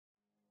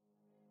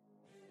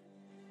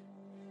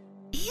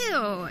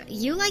Oh,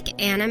 you like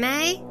anime?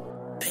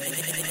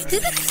 Who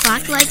the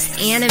fuck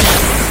likes anime?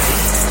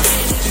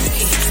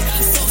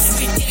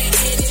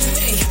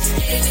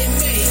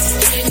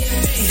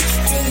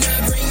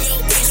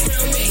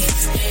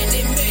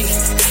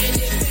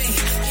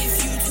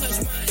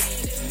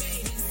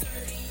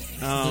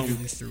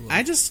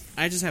 I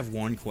just have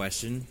one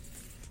question.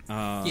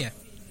 Yeah.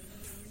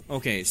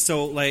 Okay,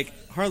 so like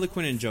Harley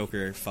Quinn and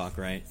Joker fuck,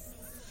 right?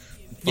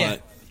 But Yeah.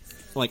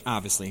 like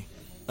obviously,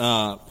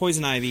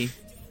 Poison Ivy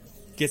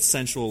gets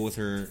sensual with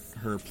her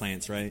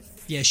plants, right?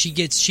 Yeah, she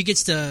gets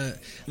the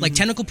like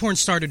tentacle porn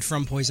started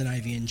from Poison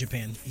Ivy in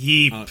Japan.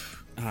 Yeep.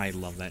 I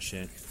love that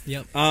shit.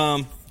 Yep.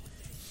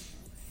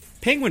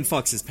 Penguin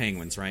fucks his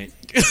penguins, right?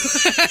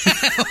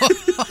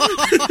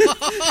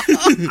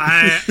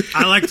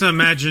 I like to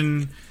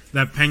imagine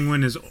that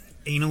Penguin is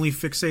anally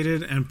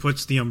fixated and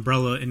puts the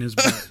umbrella in his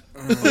butt.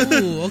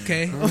 Oh,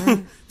 okay.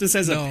 Just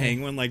as No. a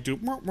penguin, like do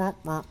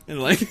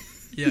and like.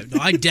 Yeah,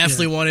 no, I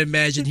definitely want to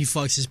imagine he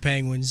fucks his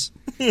penguins.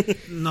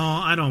 No,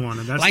 I don't want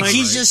to. That's Like not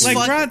he's right. just Like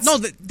fuck. Brad's, No,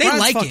 they Brad's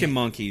like fucking it.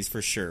 monkeys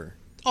for sure.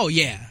 Oh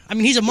yeah, I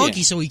mean he's a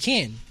monkey, Yeah. so he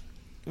can,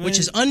 which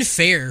is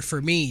unfair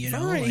for me. You know,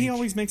 Alright, he like-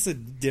 always makes a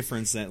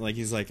difference that like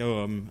he's like, oh,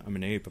 I'm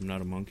an ape, I'm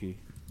not a monkey.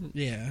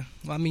 yeah.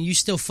 Well, I mean, you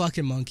still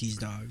fucking monkeys,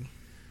 dog.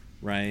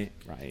 Right.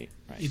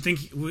 You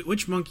think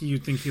which monkey you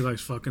think he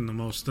likes fucking the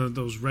most?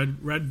 Those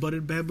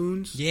red-butted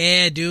baboons?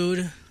 Yeah,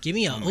 dude. Give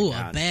me a my a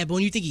God.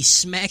 baboon. You think he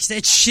smacks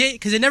that shit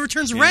because it never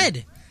turns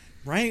red?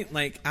 Right?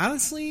 Like,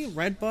 honestly,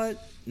 red butt,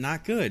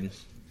 not good.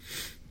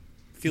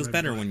 Feels Red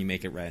better butt. when you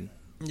make it red.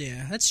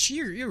 Yeah, that's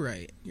you're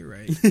right. You're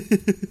right.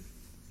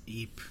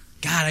 Eep.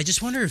 God, I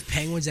just wonder if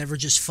penguins ever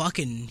just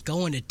fucking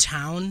go into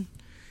town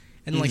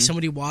and like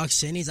somebody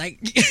walks in, he's like,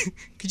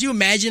 could you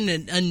imagine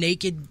a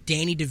naked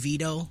Danny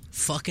DeVito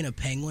fucking a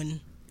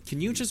penguin? Can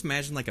you just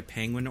imagine, like, a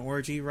penguin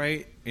orgy,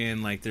 right?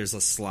 And, like, there's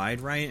a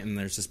slide, right? And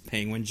there's just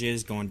penguin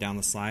jizz going down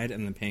the slide,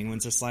 and the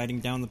penguins are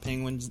sliding down the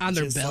penguin On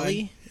their jizz belly?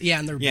 slide. Yeah,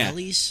 on their Yeah.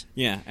 bellies.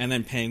 Yeah, and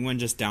then penguin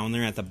just down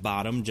there at the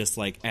bottom, just,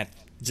 like,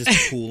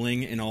 just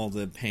pooling in all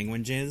the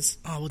penguin jizz.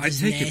 Oh, with I his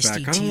take it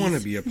nasty back. I don't want to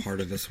teeth. be a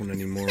part of this one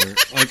anymore.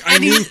 Like, I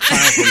knew Kyle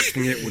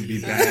hosting it would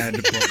be bad,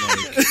 but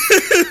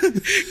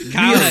like,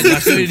 Kyle we had are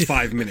less than good,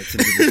 5 minutes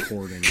into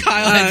recording.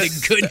 Kyle had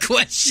the good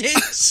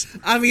questions.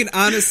 I mean,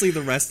 honestly,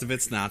 the rest of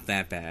it's not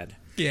that bad.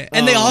 Yeah,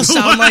 and they all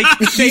sound like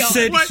He they all,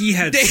 said he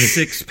had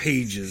 6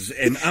 pages,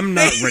 and I'm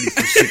not ready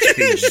for 6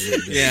 pages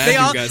of this. Yeah, They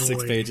I all- got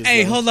 6 pages.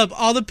 Hey, though. hold up!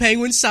 All the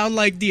penguins sound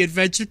like the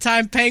Adventure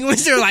Time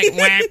penguins. They're like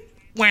wham,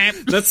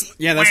 wham. That's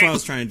what I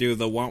was trying to do,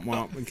 the womp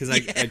womp, because I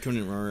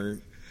couldn't remember.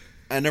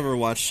 I never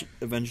watched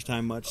Adventure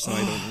Time much, so I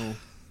don't know.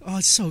 Oh,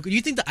 it's so good.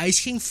 You think the Ice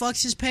King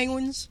fucks his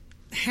penguins?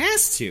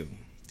 Has to.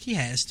 He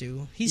has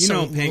to. He's You so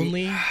know,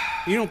 lonely.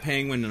 You know,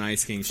 Penguin and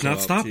Ice King show not up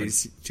to stopping.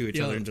 each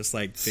Yeah. other and just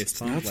like fist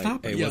not bump, like,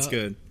 stopping. hey, what's Yeah.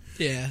 good?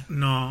 Yeah,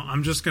 No,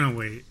 I'm just gonna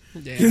wait.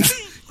 yeah, Give him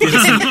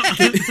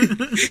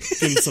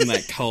some of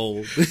that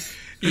cold.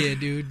 yeah,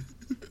 dude.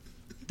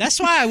 That's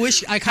why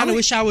I kind of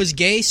wish I was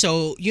gay.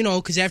 So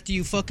because after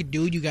you fuck a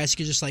dude, you guys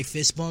could just like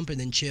fist bump and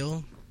then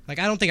chill. Like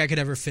I don't think I could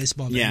ever fist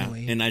bump Yeah,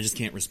 anyway. and I just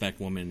can't respect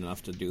women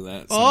enough to do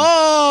that. So.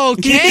 Oh,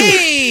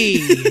 okay.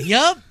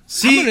 Yup.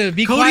 See, I'm gonna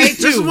be Cody, quiet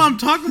too. this is what I'm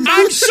talking about.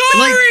 I'm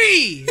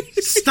sorry. Like,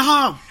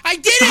 stop. I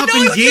didn't Stop know you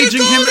were engaging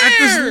gonna him go at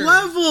there. this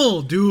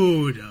level,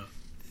 dude.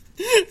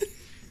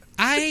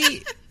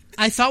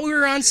 I thought we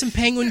were on some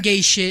penguin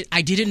gay shit.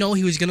 I didn't know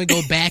he was gonna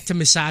go back to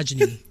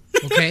misogyny.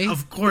 Okay.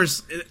 Of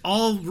course,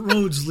 all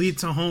roads lead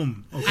to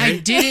home. I Okay.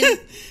 didn't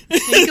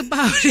think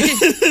about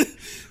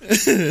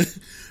it.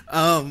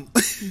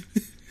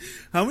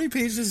 How many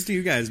pages do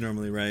you guys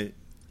normally write?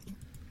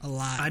 A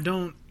lot. I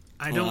don't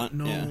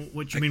know yeah.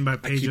 what you mean by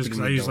keep pages it in because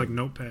the I use dome. like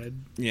Notepad.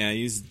 Yeah, I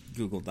used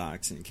Google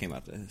Docs and it came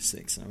out to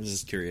 6. I was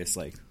just curious,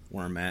 like,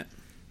 where I'm at.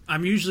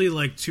 I'm usually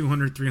like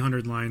 200,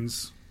 300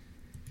 lines.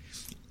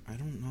 I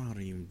don't know how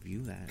to even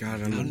view that.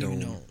 God, I I'm don't a even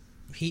dome.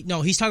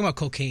 know. He's talking about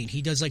cocaine.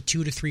 He does like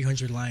 200 to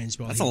 300 lines.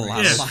 While That's he a lot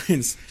writes. of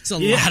lines. It's a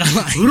lot of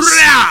lines.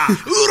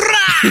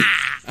 Hoorah!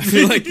 I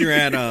feel like you're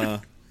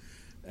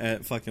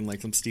at fucking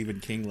like some Stephen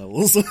King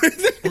levels.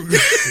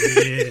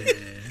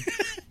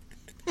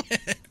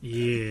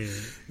 Yeah.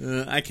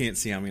 Yeah. I can't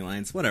see how many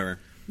lines. Whatever.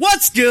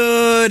 What's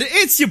good?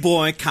 It's your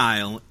boy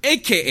Kyle,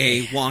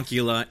 a.k.a.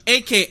 Wonkula,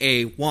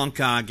 a.k.a.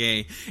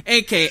 Wonkage,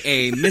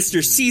 a.k.a.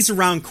 Mr. Sees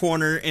Around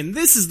Corner, and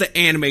this is the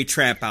Anime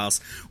Trap House,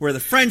 where the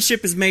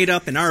friendship is made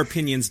up and our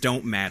opinions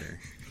don't matter.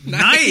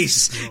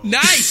 Nice.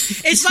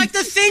 Nice. It's like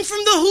the thing from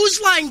the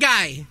Who's Line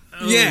guy.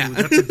 Oh, Yeah.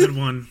 That's a good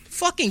one.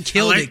 Fucking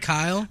killed I like- it,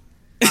 Kyle.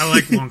 I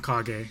like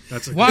Wonkage.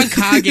 That's a good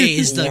Wonkage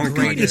is the Wonkage.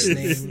 greatest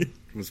name.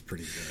 It was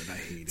pretty good. I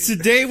hate it.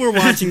 Today we're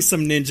watching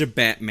some Ninja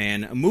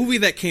Batman, a movie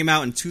that came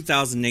out in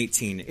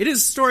 2018. It is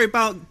a story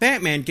about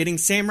Batman getting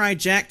Samurai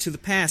Jack to the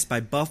past by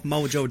Buff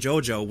Mojo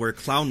Jojo, where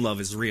clown love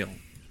is real.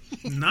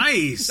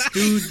 Nice,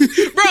 dude.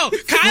 Bro,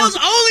 Kyle's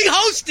only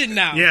hosting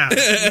now. Yeah.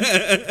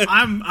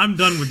 I'm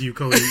done with you,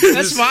 Cody.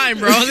 That's fine,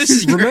 bro. This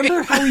is great.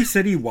 Remember how he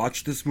said he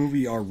watched this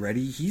movie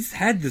already? He's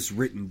had this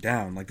written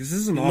down. Like, this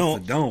isn't No.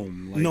 off the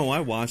dome. Like, No, I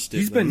watched it.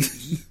 he's though. been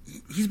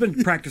he's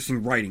been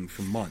practicing writing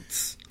for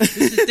months. This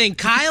is the thing.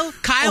 Kyle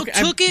Okay,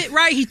 took it,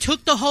 right? He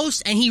took the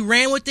host and he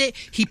ran with it.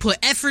 He put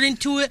effort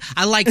into it.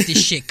 I like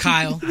this shit,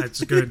 Kyle.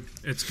 It's good.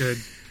 It's good.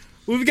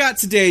 We've got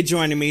today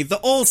joining me the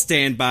old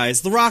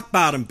standbys, the rock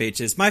bottom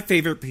bitches, my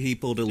favorite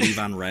people to leave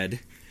on red.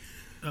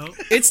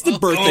 It's the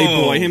birthday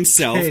boy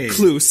himself, hey.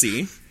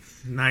 Clusie.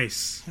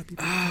 Nice.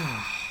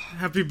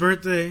 Happy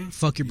birthday.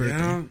 Fuck your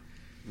birthday.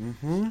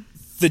 Yeah.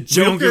 The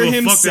don't give Joker a fuck that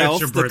himself,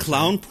 it's your the birthday.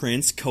 Clown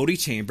Prince, Cody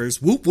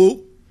Chambers. Whoop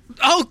whoop.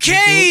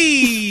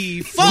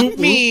 Okay, fuck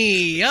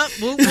me. Up,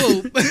 whoop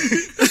whoop.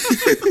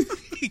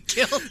 He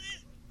killed.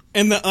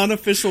 And the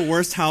unofficial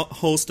worst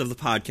host of the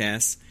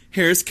podcast,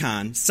 Harris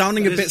Khan,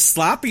 sounding a bit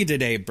sloppy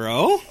today,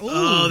 bro.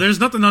 There's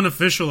nothing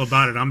unofficial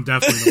about it. I'm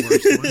definitely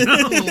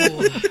the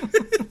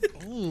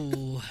worst one.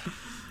 Ooh.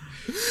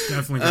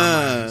 Definitely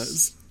got mine.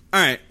 All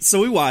right, so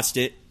we watched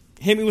it.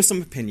 Hit me with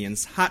some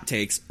opinions, hot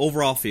takes,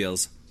 overall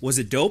feels. Was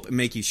it dope and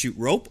make you shoot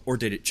rope, or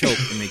did it choke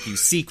and make you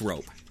seek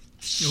rope?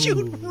 Shoot,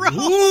 rope.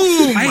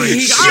 I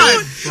hate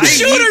him.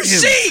 Shoot or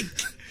seek.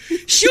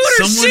 Shoot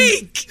or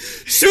seek.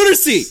 Shoot or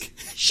seek?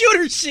 Shoot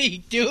or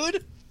seek,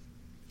 dude.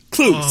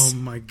 Clues. Oh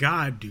my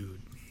god,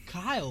 dude.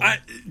 Kyle.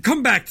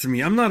 Come back to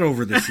me. I'm not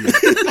over this yet.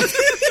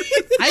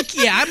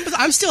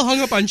 I'm still hung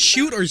up on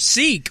shoot or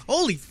seek.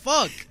 Holy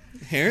fuck.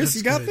 Harris,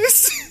 you got good.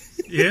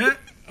 this? Yeah.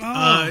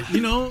 I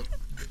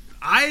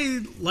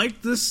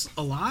liked this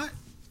a lot.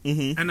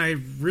 And I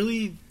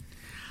really...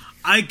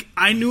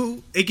 I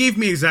knew... It gave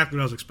me exactly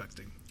what I was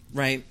expecting.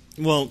 Right.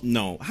 Well,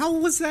 no. How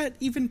was that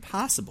even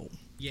possible?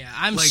 Yeah,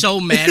 I'm so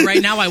mad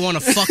right now. I want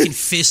to fucking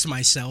fist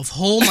myself.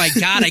 Oh my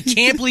god, I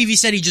can't believe he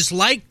said he just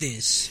liked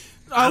this.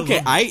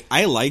 Okay,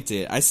 I liked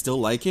it. I still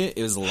like it.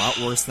 It was a lot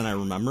worse than I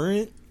remember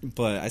it,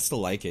 but I still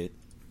like it.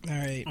 All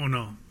right. Oh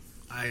no.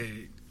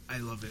 I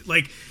love it.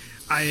 Like,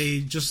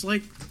 I just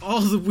like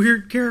all the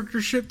weird character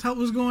shit that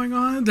was going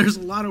on. There's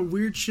a lot of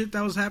weird shit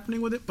that was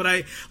happening with it, but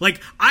I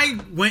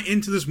went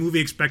into this movie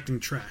expecting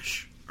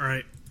trash, all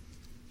right?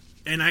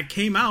 And I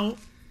came out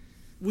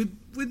with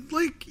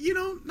like,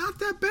 not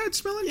that bad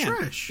smelling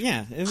trash.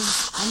 Yeah, it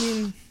was, I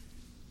mean,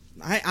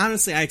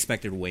 I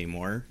expected way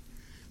more,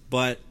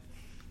 but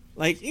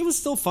like it was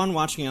still fun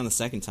watching it on the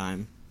second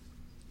time.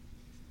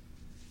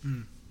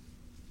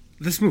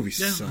 This movie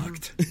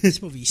sucked.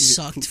 This movie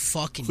sucked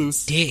fucking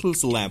dick.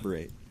 Please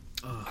elaborate.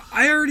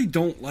 I already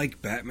don't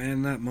like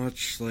Batman that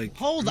much. Like,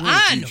 Hold I'm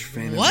not a on. huge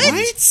fan of What? him.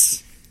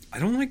 What? I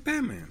don't like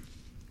Batman.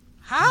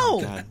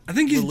 How? God. I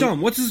think he's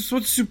dumb. What's his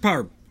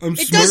superpower? I'm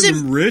It smart doesn't-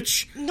 and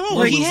rich. No,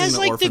 We're he losing has the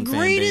like the orphan fan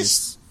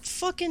greatest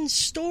fucking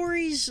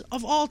stories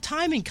of all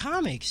time in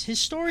comics. His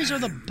stories are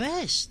the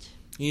best.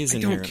 He is I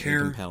don't inherently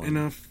care compelling.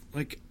 enough.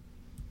 Like,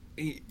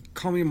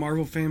 call me a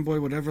Marvel fanboy,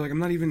 whatever. Like, I'm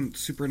not even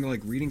super into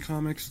like reading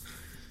comics.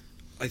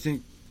 I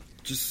think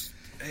just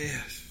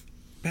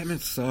Batman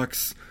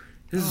sucks.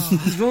 His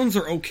villains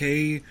are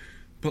okay,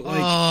 but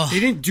like they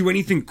didn't do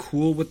anything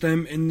cool with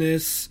them in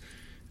this,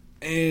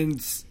 and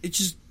it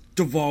just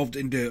devolved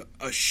into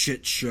a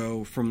shit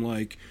show. From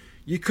like,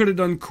 you could have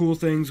done cool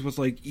things with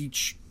like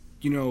each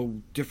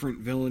different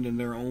villain in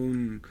their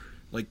own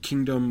like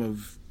kingdom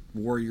of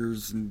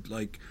warriors, and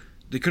like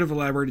they could have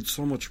elaborated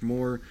so much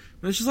more.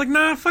 And it's just like,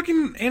 nah,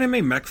 fucking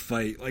anime mech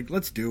fight. Like,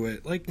 let's do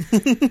it. Like,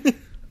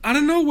 out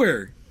of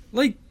nowhere.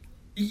 Like,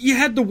 you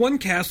had the one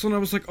castle, and I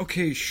was like,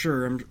 okay,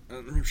 sure.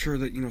 I'm sure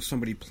that,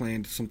 somebody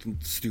planned something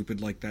stupid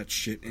like that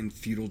shit in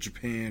feudal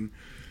Japan.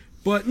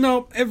 But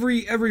no,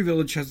 every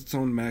village has its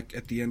own mech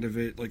at the end of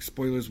it. Like,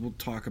 spoilers, we'll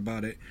talk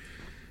about it.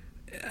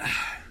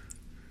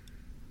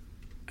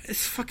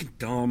 It's fucking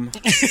dumb.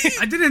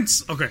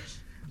 Okay.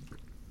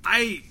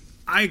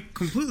 I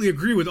completely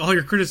agree with all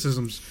your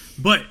criticisms,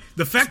 but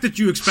the fact that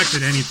you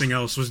expected anything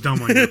else was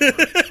dumb on your part.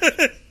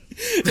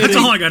 That's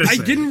all I gotta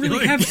say. I didn't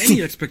really have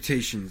any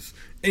expectations.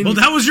 And Well,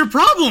 that was your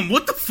problem.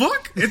 What the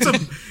fuck?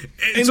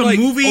 It's a like,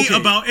 movie okay.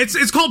 about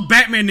it's called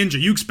Batman Ninja.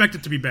 You expect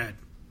it to be bad.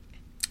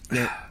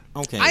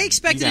 Okay, I you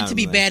expected got it to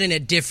be him bad in a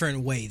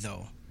different way,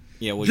 though.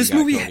 Yeah, well, this you got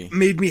movie Cody.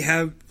 made me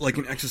have like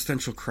an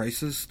existential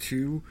crisis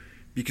too,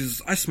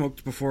 because I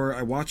smoked before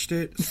I watched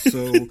it.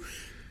 So,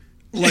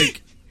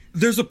 like,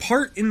 there's a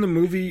part in the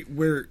movie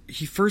where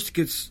he first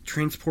gets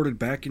transported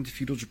back into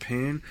feudal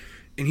Japan,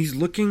 and he's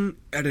looking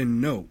at a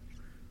note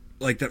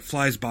like that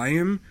flies by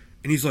him,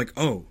 and he's like,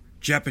 "Oh,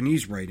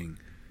 Japanese writing,"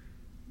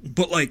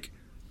 but like,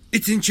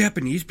 it's in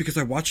Japanese because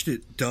I watched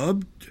it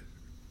dubbed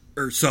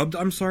or subbed.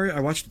 I'm sorry,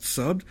 I watched it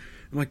subbed.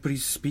 I'm like, but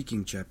he's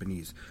speaking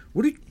Japanese.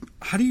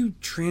 How do you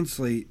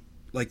translate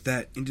like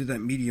that into that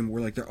medium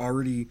where like they're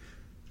already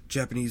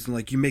Japanese, and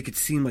like you make it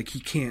seem like he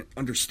can't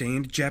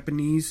understand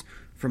Japanese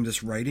from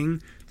this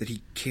writing that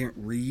he can't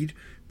read,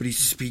 but he's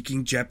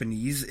speaking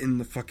Japanese in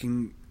the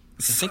fucking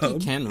sub. I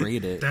think he can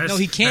read it. That's, No,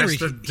 he can't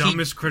That's read- the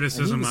dumbest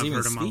criticism I've He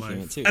was heard in my even speaking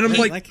life. it, too. And I'm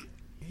like,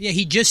 Yeah,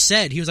 he just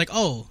said, he was like,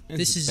 oh, This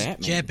this is is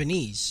Batman.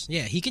 Japanese.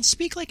 Yeah, he can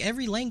speak like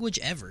every language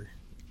ever.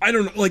 I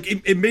don't know. Like,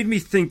 it made me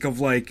think of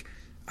like,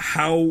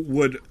 how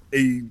would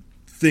a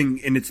thing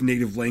in its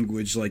native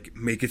language like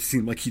make it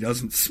seem like he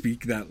doesn't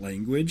speak that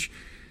language?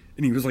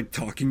 and he was like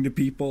talking to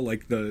people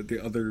like the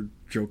other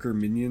Joker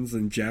minions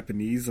in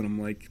Japanese, and I'm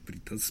like, but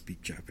he does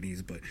speak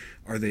Japanese, but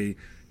are they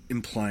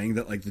implying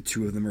that like the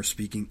two of them are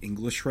speaking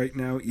English right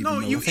now, even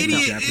No, though you it's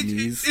idiot!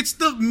 Japanese? It's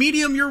the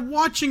medium you're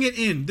watching it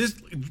in. This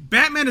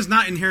Batman is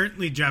not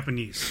inherently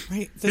Japanese.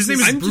 Right. His name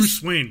is I'm Bruce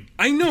just- Wayne.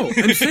 I know.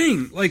 I'm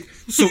saying, like,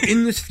 so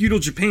in this feudal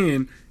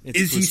Japan, It's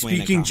is he Bruce Wayne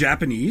speaking account.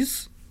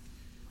 Japanese?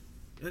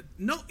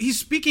 No, he's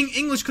speaking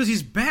English because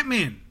he's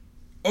Batman.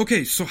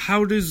 Okay, so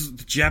how does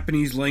the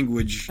Japanese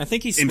language? I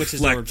think he switches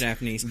inflect over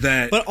Japanese,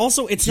 That but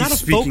also it's he's not a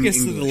speaking focus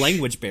to the English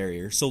language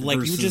barrier. So like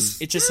you versus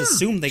just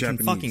assume they Japanese.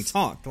 can fucking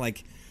talk.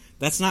 Like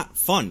that's not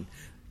fun.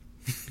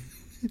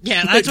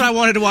 Yeah, that's what I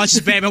wanted to watch. Is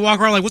Batman walk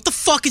around like, what the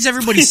fuck is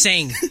everybody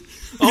saying?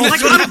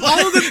 Like out of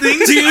all of the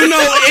things, Do you know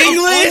of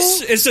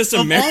English? It's just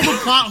all the American.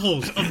 plot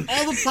holes,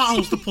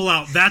 to pull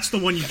out, that's the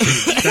one you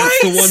choose.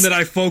 That's the one that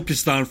I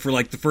focused on for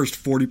like the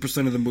first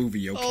 40% of the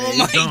movie. Okay, Oh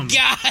my Dumb.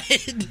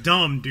 god!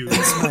 Dumb, dude.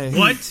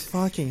 What?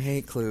 Fucking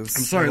hate clues.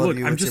 I'm sorry. Look,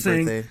 I'm just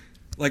saying.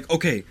 Like,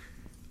 okay,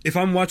 if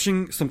I'm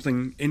watching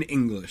something in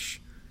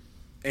English,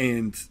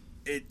 and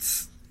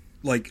it's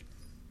like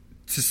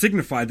to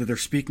signify that they're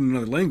speaking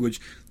another language,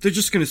 they're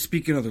just going to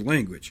speak another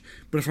language.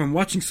 But if I'm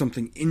watching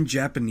something in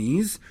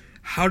Japanese,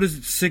 how does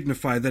it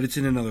signify that it's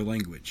in another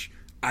language?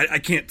 I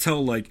can't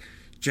tell, like,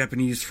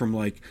 Japanese from,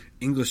 like,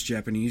 English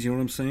Japanese, you know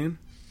what I'm saying?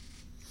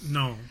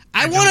 No.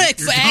 I don't. want You're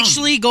to dumb.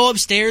 actually go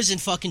upstairs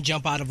and fucking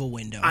jump out of a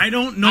window. I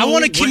don't know. I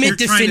want to what commit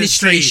you're trying to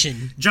say.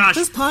 defenestration. Josh.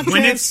 This when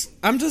podcast, it's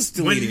I'm just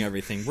deleting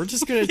everything. We're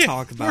just going to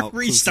talk about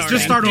Restart. clues.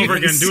 just start over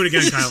again. Do it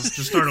again, Kyle.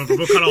 Just start over.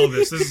 We'll cut all of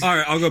this. This is All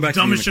right, I'll go back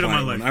dumbest to shit the of my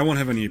quiet one. life. I won't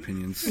have any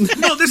opinions.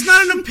 No, that's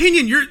not an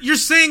opinion. You're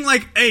saying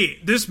like, hey,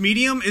 this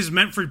medium is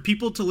meant for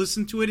people to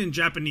listen to it in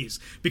Japanese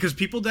because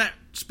people that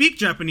speak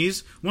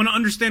Japanese want to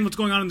understand what's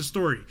going on in the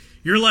story.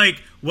 You're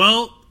like,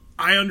 well,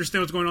 I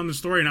understand what's going on in the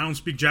story, and I don't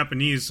speak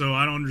Japanese, so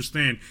I don't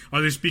understand.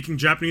 Are they speaking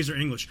Japanese or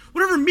English?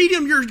 Whatever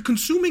medium you're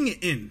consuming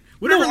it in,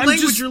 whatever No, I'm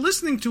language just- you're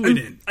listening to it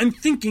in. I'm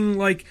thinking,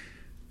 like,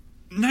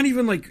 not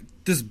even, like,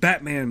 this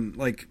Batman,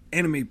 like,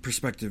 anime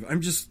perspective.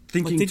 I'm just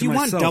thinking Did to you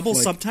myself, want double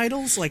like,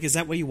 subtitles? Like, is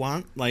that what you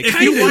want? Like,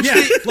 If you watched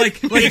it,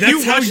 like if that's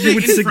you how watched you it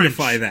would in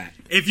signify French, that.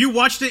 If you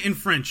watched it in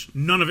French,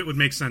 none of it would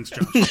make sense,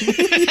 Josh.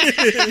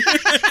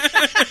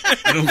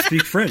 I don't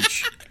speak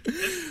French.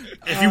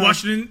 If you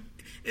watched it in,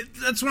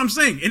 that's what I'm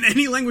saying. In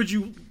any language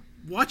you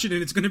watch it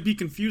in, it's going to be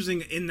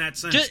confusing in that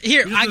sense. Just,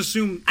 here, You just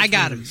assume I it's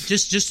got what it him.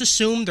 is. Just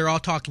assume they're all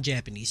talking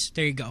Japanese.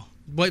 There you go.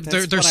 What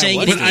That's they're what I saying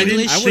was it in doing. I didn't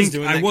English. I was think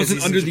doing that I 'cause wasn't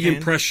he's in under the Japan.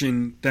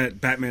 impression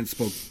that Batman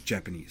spoke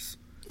Japanese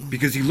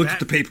because he looked at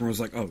the paper and was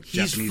like, "Oh,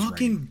 He's Japanese."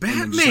 fucking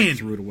writing," and then just, Batman. like,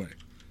 threw it away.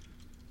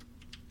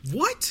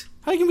 What?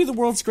 how you can be the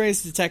world's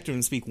greatest detective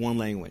and speak one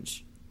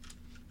language?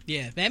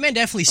 Yeah, Batman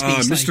definitely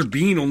speaks. Mr. Like,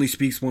 Bean only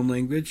speaks one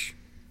language.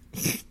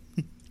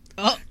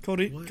 oh,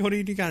 Cody,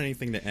 do you got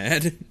anything to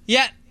add?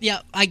 yeah,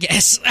 I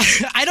guess.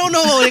 I don't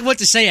know what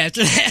to say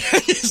after that.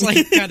 I'm just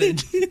like kind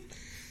of.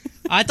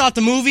 I thought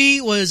the movie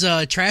was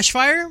trash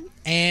fire,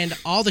 and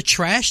all the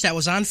trash that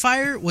was on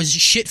fire was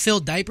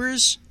shit-filled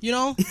diapers, you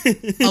know,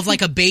 of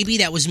like a baby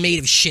that was made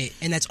of shit,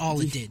 and that's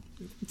all it did.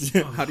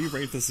 How do you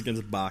rate this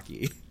against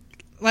Baki?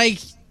 Like,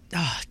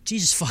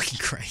 Jesus fucking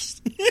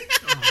Christ.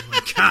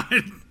 God.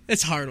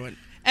 It's a hard one.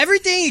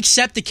 Everything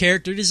except the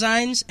character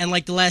designs and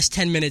like the last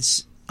 10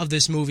 minutes of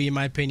this movie, in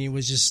my opinion,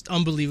 was just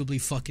unbelievably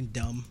fucking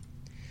dumb.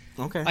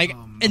 Okay. Like,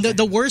 and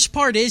the worst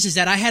part is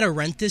that I had to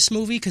rent this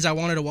movie because I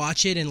wanted to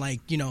watch it and like,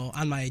 you know,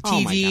 on my Oh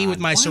TV God. with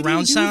my Why do you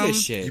surround do sound.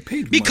 this shit? You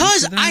paid money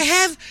Because for that?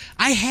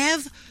 I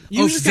have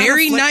You a just gotta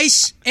very flex-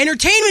 nice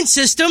entertainment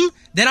system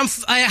that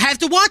I have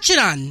to watch it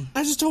on.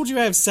 I just told you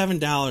I have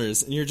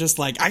 $7, and you're just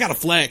like, I gotta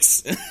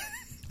flex.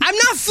 I'm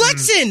not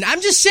flexing.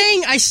 I'm just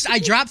saying I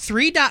dropped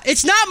 $3.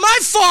 It's not my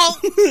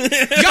fault.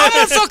 Y'all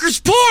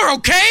motherfuckers poor,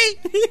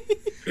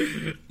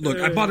 okay? Look,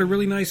 I bought a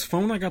really nice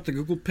phone. I got the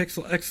Google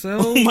Pixel XL.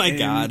 Oh my and,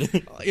 God.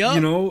 Yup.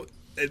 You know,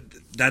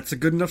 that's a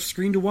good enough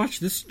screen to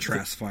watch this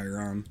trash fire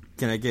on.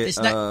 Can I get? It's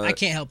not. I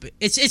can't help it.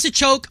 It's a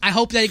choke. I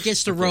hope that it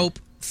gets the rope.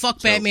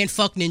 Fuck Batman.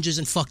 Fuck ninjas,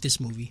 and fuck this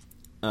movie.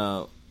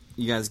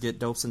 You guys get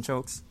dopes and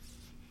chokes?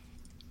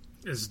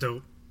 It's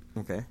dope.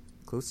 Okay.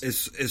 Clues?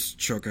 It's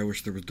choke. I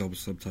wish there was double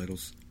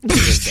subtitles.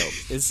 It's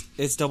dope.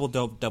 It's double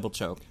dope, double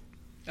choke.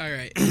 All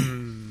right.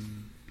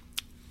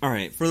 All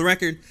right. For the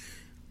record,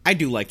 I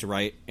do like to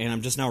write, and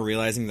I'm just now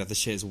realizing that this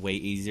shit is way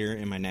easier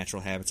in my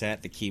natural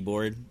habitat, the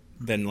keyboard,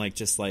 than like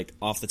just like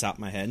off the top of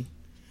my head.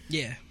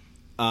 Yeah.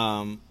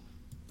 I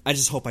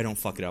just hope I don't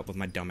fuck it up with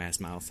my dumbass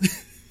mouth.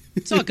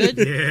 It's all good.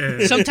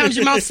 Yeah. Sometimes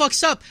your mouth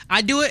fucks up.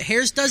 I do it.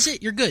 Harris does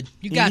it. You're good.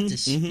 You got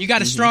this. You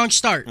got a strong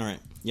start. All right.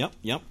 Yep.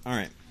 All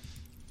right.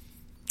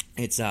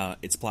 It's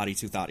plotty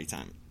too thoughty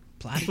time.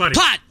 Plot. Plotty.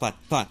 Plot.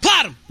 Plot.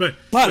 Plot him. But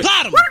Plot.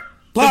 Plot him.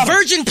 Plot. The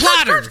virgin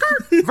plotter.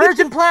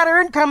 Virgin platter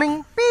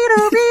incoming.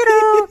 Beedoo,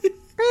 beedoo.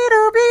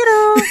 Beedoo,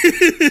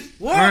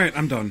 beedoo. All right,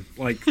 I'm done.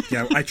 Like,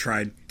 yeah, I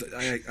tried.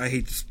 I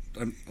hate this.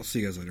 I'll see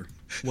you guys later.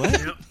 What?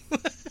 Yep.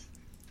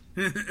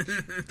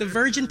 The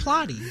virgin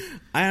plotty.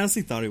 I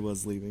honestly thought he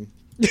was leaving.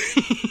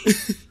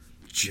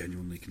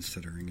 Genuinely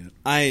considering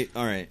it.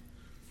 All right.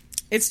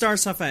 It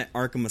starts off at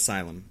Arkham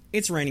Asylum.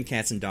 It's raining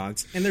cats and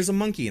dogs, and there's a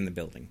monkey in the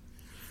building.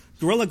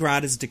 Gorilla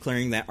Grodd is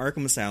declaring that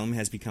Arkham Asylum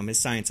has become his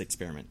science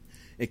experiment.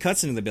 It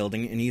cuts into the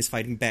building, and he is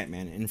fighting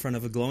Batman in front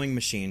of a glowing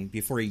machine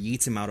before he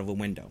yeets him out of a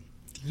window.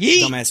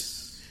 Yeet!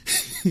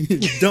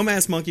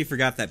 Dumbass monkey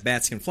forgot that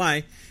bats can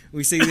fly.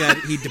 We see that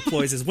he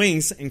deploys his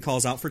wings and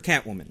calls out for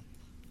Catwoman.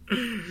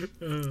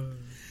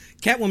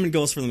 Catwoman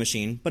goes for the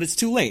machine, but it's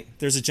too late.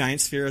 There's a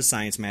giant sphere of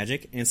science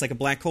magic, and it's like a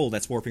black hole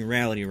that's warping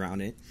reality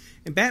around it.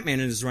 And Batman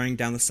is running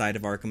down the side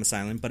of Arkham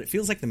Asylum, but it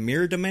feels like the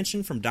mirror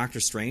dimension from Doctor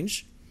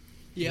Strange.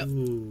 Yep.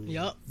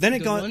 Yep. Then it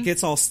Good one.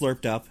 gets all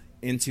slurped up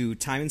into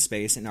time and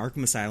space, and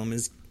Arkham Asylum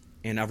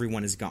and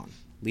everyone is gone,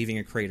 leaving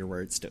a crater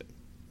where it stood.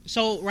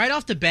 So right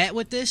off the bat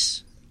with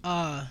this,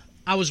 I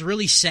was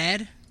really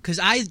sad because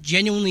I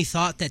genuinely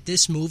thought that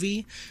this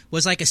movie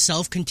was like a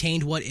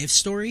self-contained what-if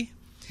story.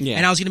 Yeah.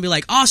 And I was gonna be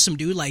like, awesome,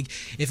 dude. Like,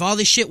 if all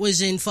this shit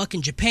was in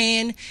fucking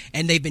Japan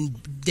and they've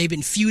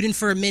been feuding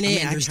for a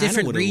minute and there's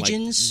different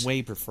regions.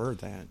 Way preferred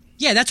that.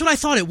 Yeah, that's what I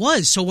thought it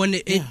was. So when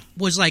it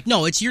was like,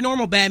 no, it's your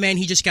normal Batman.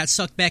 He just got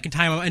sucked back in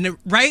time. And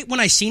right when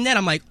I seen that,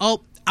 I'm like,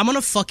 oh, I'm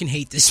gonna fucking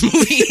hate this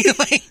movie.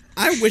 Like,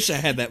 I wish I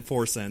had that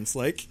 4 cents.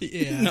 Like,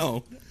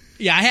 no.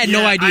 Yeah, I had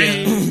no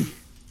idea.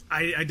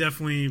 I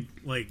definitely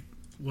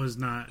was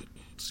not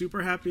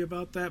super happy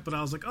about that, but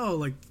I was like, oh,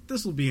 like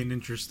this will be an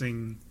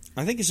interesting.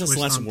 I think it's just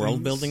twist less on world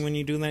things. building when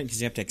you do that because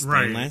you have to explain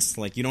Right. less.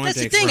 Like you don't That's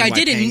have to the thing, explain I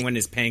why didn't- Penguin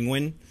is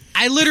Penguin.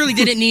 I literally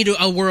didn't need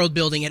a world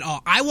building at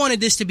all. I wanted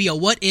this to be a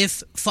what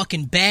if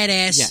fucking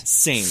badass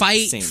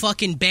same.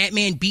 fucking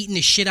Batman beating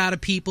the shit out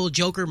of people,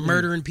 Joker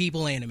murdering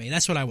people anime.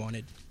 That's what I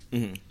wanted.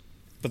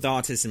 But the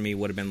autist in me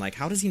would have been like,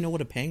 how does he know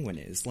what a penguin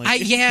is? Like, I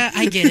get it.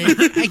 I get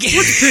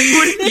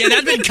it. Yeah,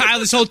 that'd been Kyle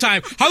this whole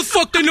time. How the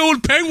fuck they know what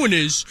a penguin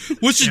is?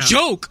 What's a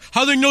joke?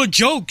 How they know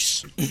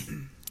jokes?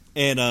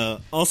 And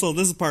also,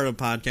 this is part of a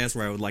podcast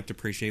where I would like to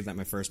appreciate that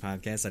my first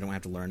podcast, I don't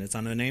have to learn a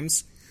ton of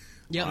names.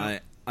 Yeah.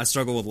 I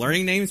struggle with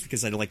learning names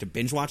because I'd like to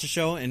binge watch a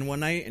show in one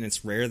night, and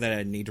it's rare that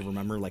I need to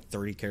remember like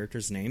 30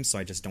 characters' names, so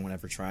I just don't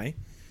ever try.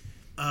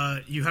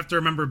 You have to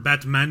remember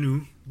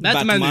Batmanu.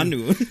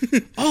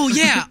 Batmanu. Oh,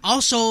 yeah.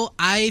 Also,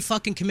 I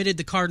fucking committed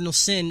the cardinal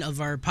sin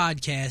of our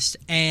podcast,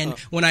 and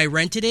when I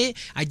rented it,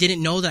 I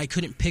didn't know that I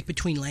couldn't pick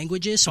between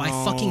languages, so I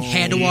fucking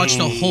had to watch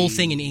the whole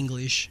thing in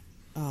English.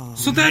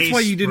 So that's Nice, why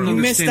you didn't bro.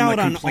 You missed understand out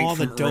my on complaint all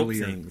the from dope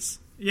earlier. things.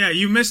 Yeah,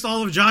 you missed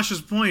all of Josh's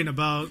point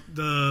about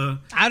the.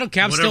 I don't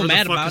care. I'm still whatever the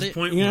mad fuck about his it.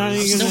 point You know, was.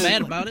 I'm you still know-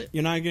 mad about it.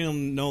 You're not going to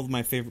know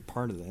my favorite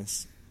part of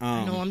this.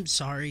 No, I'm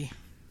sorry.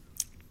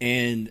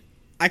 And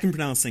I can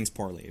pronounce things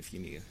poorly if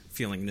you need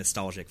feeling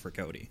nostalgic for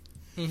Cody.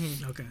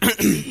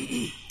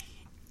 Okay.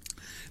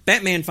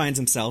 Batman finds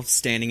himself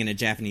standing in a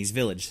Japanese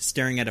village,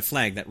 staring at a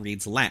flag that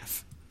reads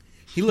 "Laugh."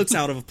 He looks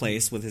out of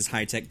place with his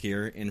high-tech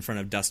gear in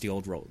front of dusty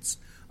old roads.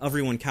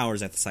 Everyone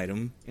cowers at the sight of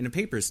him, and a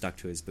paper is stuck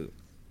to his boot.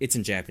 It's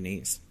in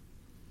Japanese.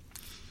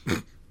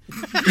 Can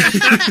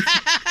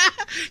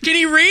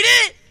he read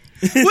it?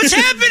 What's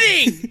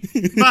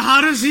happening? But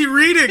how does he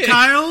read it,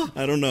 Kyle?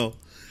 I don't know.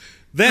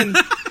 Then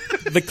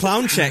the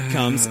clown check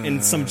comes,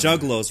 and some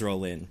juggalos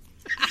roll in.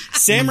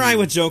 Samurai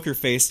with Joker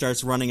face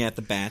starts running at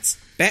the bats.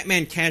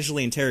 Batman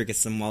casually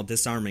interrogates them while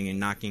disarming and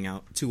knocking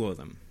out 2 of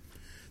them.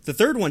 The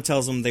third one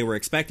tells them they were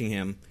expecting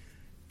him,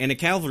 and a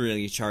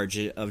cavalry charge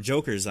of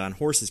Jokers on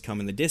horses come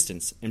in the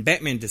distance, and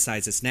Batman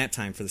decides it's nap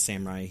time for the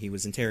samurai he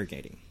was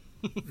interrogating.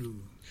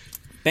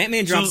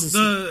 Batman drops his...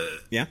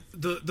 Yeah?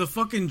 the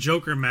fucking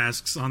Joker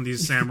masks on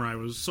these samurai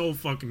was so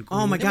fucking cool.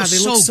 Oh my god, was they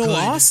look so so good.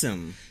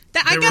 awesome.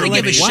 I They gotta were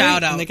give a like White,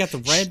 shout out. And they got the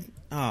red...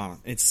 Oh,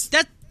 it's...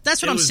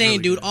 That's what It I'm was saying,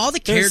 really dude. good. All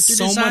the There's character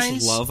so designs.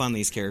 much love on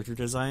these character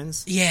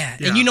designs. Yeah,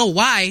 Yeah. and you know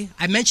why?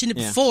 I mentioned it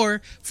Yeah.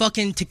 before.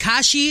 Fucking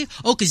Takashi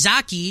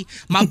Okazaki,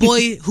 my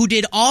boy who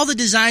did all the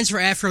designs for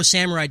Afro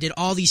Samurai, did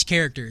all these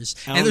characters.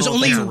 I don't And there's know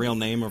only if that's a real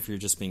name or if you're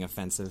just being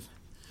offensive.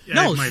 Yeah,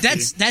 no, it might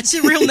that's be.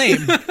 a real name.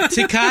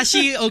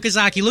 Takashi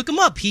Okazaki. Look him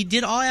up. He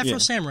did all Afro Yeah.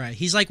 Samurai.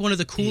 He's like one of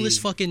the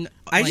coolest fucking.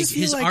 I like just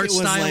feel his like art it was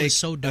style like is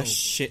so dope. a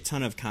shit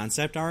ton of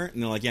concept art,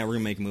 and they're like, "Yeah, we're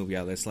gonna make a movie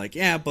out of this." Like,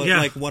 yeah, but Yeah.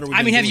 like, what are we? I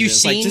mean, gonna have do you with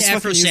this? Like, seen just fucking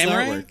Afro use the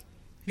Samurai? artwork. Have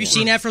you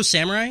seen Afro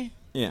Samurai?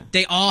 Yeah,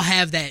 They all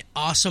have that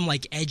awesome,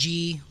 like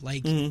edgy,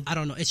 like Mm-hmm. I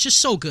don't know. It's just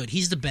so good.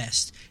 He's the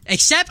best.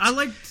 Except I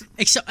liked.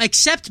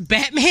 except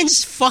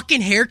Batman's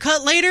fucking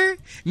haircut later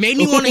made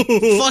me want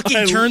to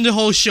fucking turn the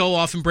whole show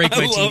off and break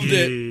my loved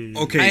TV. it.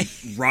 Okay,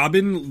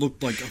 Robin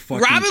looked like a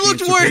fucking. Robin looked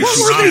cancer worse. patient.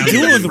 What were they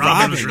doing with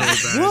Robin was Robin?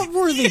 really bad. What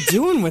were they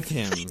doing with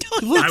him? He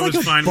looked I like was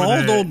a fine with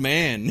bald it. old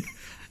man.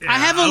 I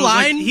have a was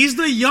like, line- he's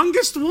the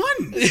youngest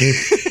one.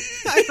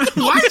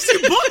 Why is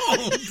he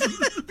bald?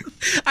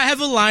 I have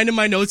a line in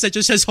my notes that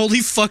just says "Holy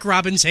fuck,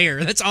 Robin's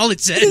hair." That's all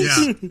it says.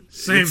 Yeah,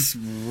 same. It's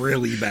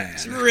really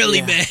bad.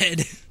 Really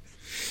bad.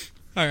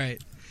 All right.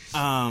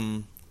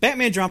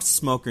 Batman drops a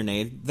smoke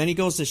grenade, then he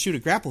goes to shoot a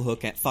grapple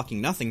hook at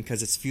fucking nothing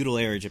because it's feudal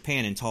era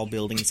Japan and tall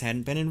buildings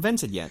hadn't been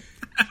invented yet.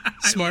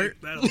 smart.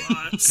 I liked that a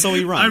lot. So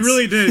he runs. I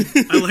really did.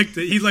 I liked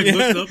it. He looked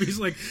up. He's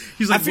like,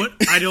 what?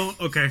 I don't.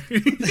 Okay.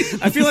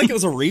 I feel like it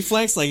was a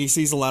reflex. Like he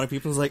sees a lot of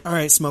people. He's like, all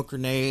right, smoke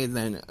grenade. And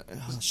then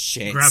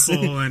shit.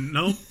 Grapple and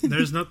nope,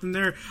 there's nothing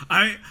there.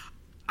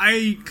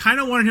 I kind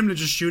of wanted him to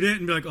just shoot it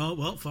and be like, oh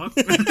well, fuck.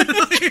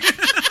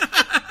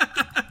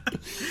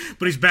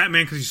 But he's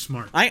Batman because he's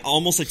smart. I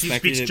almost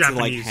expected speaks it to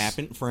like Japanese.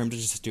 happen for him to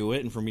just do it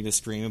and for me to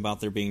scream about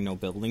there being no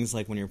buildings,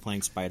 like when you're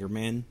playing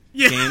Spider-Man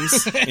Yeah.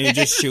 games and you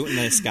just shoot in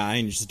the sky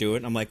and you just do it.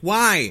 And I'm like,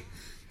 why?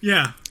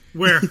 Yeah,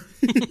 where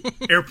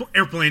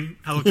airplane,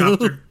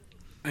 helicopter.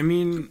 I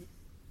mean,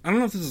 I don't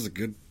know if this is a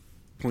good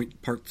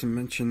part to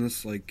mention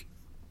this. Like,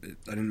 I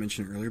didn't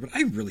mention it earlier, but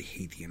I really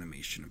hate the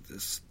animation of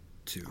this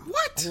too.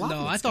 What?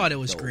 No, I thought it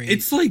was great.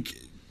 It's like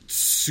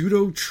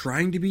pseudo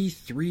trying to be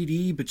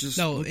 3D, but just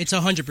no, it's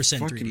 100% 3D.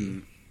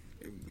 fucking.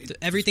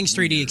 Everything's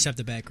 3D except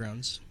the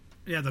backgrounds.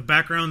 Yeah, the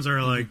backgrounds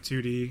are like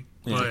 2D,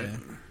 but Yeah.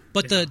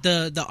 But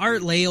the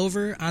art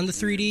layover on the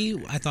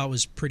 3D I thought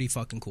was pretty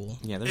fucking cool.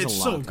 Yeah, there's it's a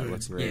lot so that good.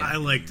 looks great. I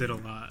liked it a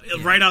lot.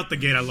 Right out the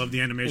gate, I love the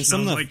And animation.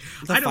 some I of was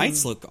the, like, the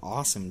fights look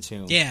awesome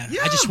too. Yeah,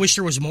 I just wish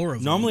there was more of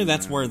them. Normally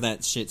that's where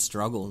that shit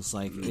struggles.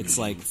 Like it's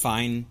like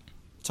fine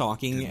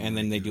talking and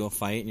then they do a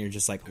fight and you're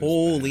just like,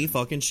 holy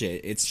fucking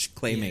shit, it's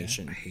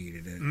claymation. I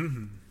hated it.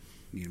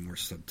 Needed more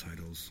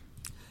subtitles.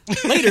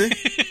 Later,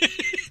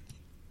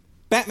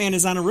 Batman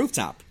is on a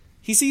rooftop.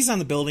 He sees on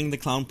the building the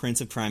clown prince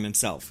of crime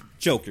himself,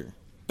 Joker.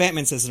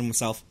 Batman says to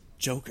himself,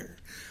 Joker.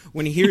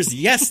 When he hears,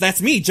 yes,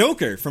 that's me,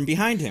 Joker, from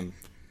behind him.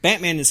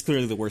 Batman is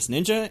clearly the worst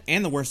ninja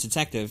and the worst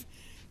detective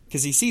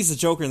because he sees the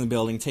Joker in the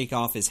building take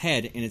off his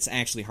head and it's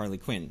actually Harley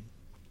Quinn.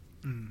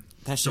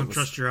 That shit don't was,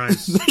 trust your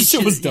eyes. that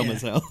shit was dumb Yeah.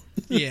 as hell.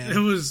 Yeah.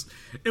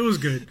 It was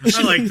good.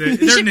 I liked it.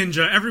 They're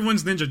ninja.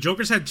 Everyone's ninja.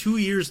 Joker's had 2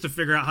 years to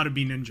figure out how to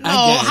be ninja.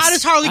 Oh, guess. how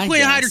does Harley I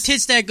Quinn hide her guess.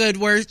 tits that good?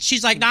 Where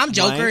she's like, "Nah, I'm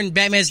Joker," Right. and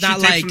Batman's She not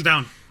takes like. him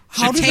down.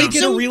 How did they takes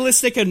get a him-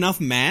 realistic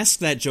enough mask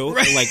that Joker,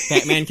 like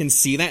Batman, can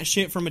see that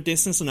shit from a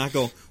distance and not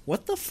go,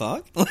 "What the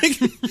fuck?" Like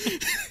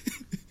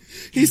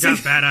He's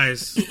got bad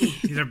eyes.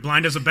 They're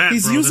blind as a bat.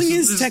 he's bro. using This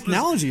is- his this-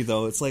 technology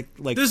though. It's like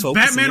This is focusing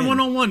Batman in.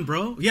 101,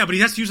 bro. Yeah, but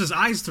he has to use his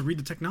eyes to read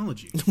the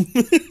technology.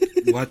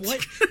 What?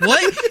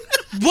 What?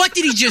 What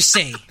did he just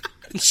say?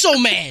 I'm so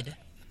mad.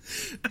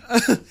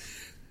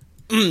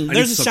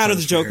 There's a shot of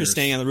the subtitles for Joker Harris.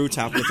 standing on the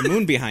rooftop with the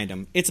moon behind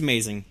him. It's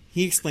amazing.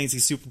 He explains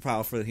he's super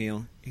powerful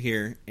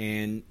here,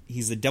 and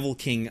he's the Devil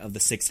King of the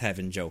Sixth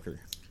Heaven Joker.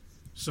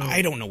 So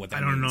I don't know what that I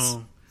don't means.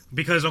 know.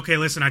 Because, okay,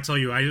 listen, I tell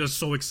you, I was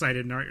so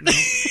excited right now.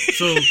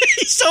 So,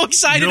 He's so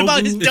excited Nobu-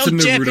 about his It's a dumb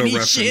Naruto Japanese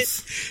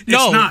reference. shit.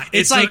 No, not. It's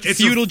It's a- like it's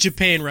a- feudal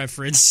Japan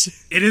reference.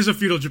 it is a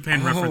feudal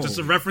Japan reference. It's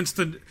a reference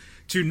to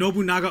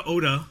Nobunaga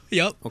Oda,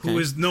 Yep. Okay. who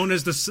is known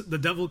as the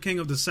Devil King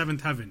of the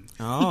Seventh Heaven.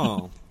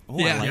 Oh,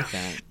 Yeah. I like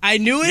that. I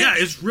knew it. Yeah,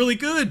 it's really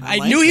good. I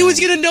like knew he was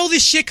that. gonna know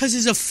this shit because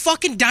he's a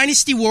fucking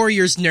Dynasty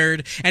Warriors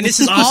nerd, and this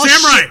is all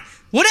Samurai. shit.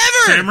 Whatever.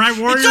 Samurai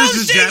Warriors it's all the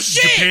is same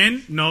shit.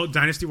 Japan. No,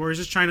 Dynasty Warriors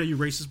is China, you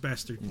racist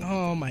bastard.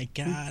 Oh my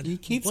god. He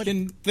keeps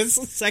getting this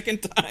is the second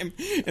time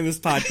in this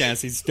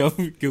podcast he's still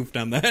goofed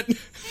on that.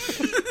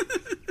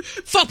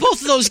 Fuck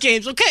both of those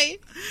games, okay?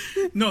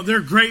 No, they're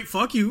great.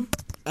 Fuck you.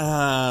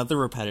 They're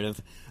repetitive.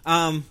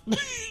 I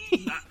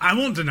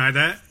won't deny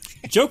that.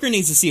 Joker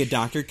needs to see a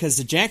doctor because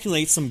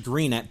ejaculates some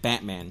green at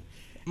Batman.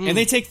 And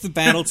they take the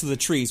battle to the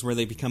trees where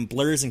they become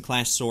blurs and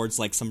clash swords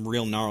like some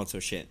real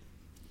Naruto shit.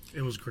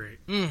 It was great.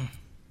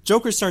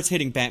 Joker starts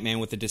hitting Batman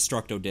with a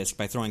Destructo disc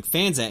by throwing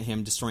fans at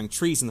him, destroying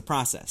trees in the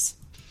process.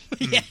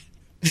 Yeah.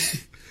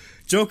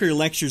 Joker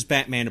lectures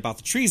Batman about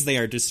the trees they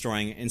are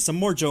destroying, and some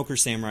more Joker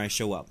samurai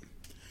show up.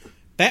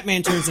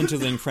 Batman turns into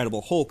the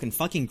Incredible Hulk and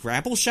fucking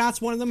grapple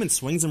shots one of them and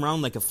swings him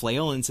around like a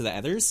flail into the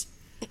others.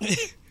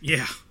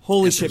 Yeah.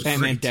 Holy shit, was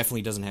Batman great.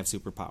 definitely doesn't have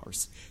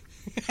superpowers.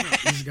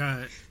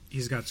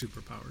 He's got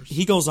superpowers.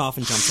 He goes off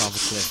and jumps off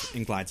a cliff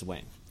and glides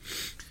away.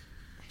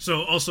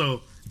 So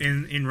also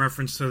in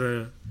reference to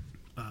the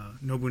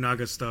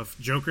Nobunaga stuff,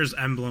 Joker's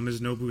emblem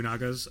is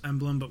Nobunaga's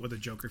emblem, but with a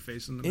Joker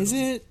face in the middle. Is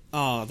it?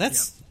 Oh,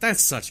 that's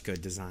such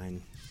good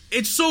design.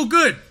 It's so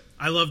good.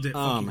 I loved it.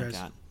 Oh Fuck you my guys.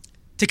 god.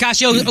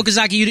 Takashi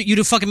Okazaki, you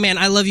the fucking man.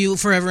 I love you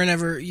forever and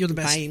ever. You're the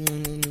best.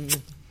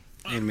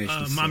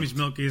 Animation. Mommy's sucked.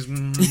 milk is.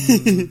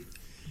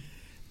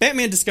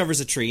 Batman discovers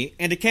a tree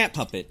and a cat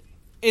puppet.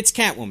 It's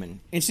Catwoman,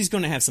 and she's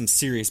going to have some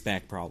serious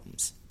back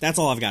problems. That's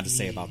all I've got to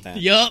say about that.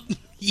 Yup.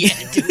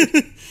 Yeah,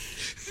 dude.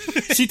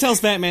 She tells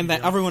Batman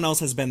that everyone else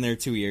has been there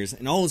 2 years,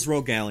 and all his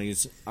rogue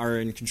galleys are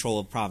in control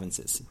of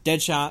provinces.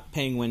 Deadshot,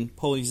 Penguin,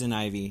 Poison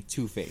Ivy,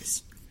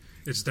 Two-Face.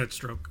 It's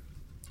Deathstroke.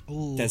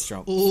 Ooh.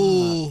 Deathstroke.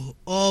 Ooh.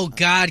 Oh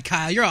God,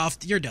 Kyle, you're off.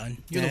 You're done.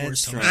 You're the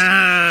worst. Deathstroke.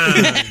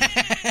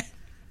 host. Ah,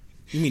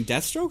 You mean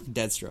Deathstroke?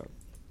 Deathstroke.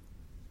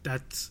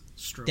 that's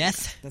stroke.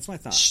 Death. That's what I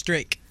thought.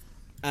 Strike.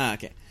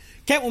 Okay.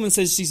 Catwoman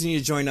says she's need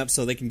to join up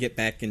so they can get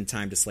back in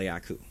time to slay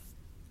Aku.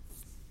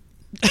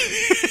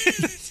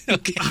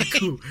 Okay.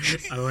 Cool.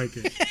 I like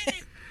it.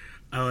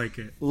 I like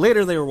it.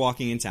 Later, they were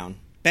walking in town.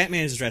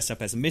 Batman is dressed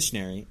up as a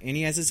missionary, and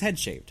he has his head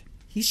shaved.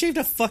 He shaved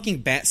a fucking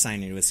bat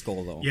sign into his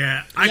skull, though.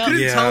 Yeah, I Yep.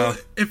 couldn't Yeah. tell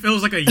if it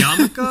was like a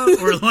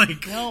yarmulke or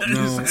like No. his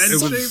No, head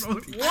it was- shape. I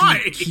was like,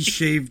 why? He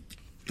shaved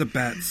the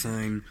bat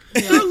sign.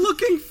 You're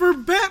looking for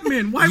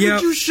Batman. Why Yeah.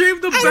 would you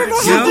shave the bat I don't know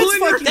symbol how this in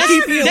your fucking head?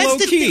 keeping it That's low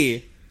the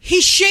key.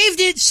 He shaved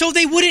it so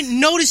they wouldn't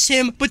notice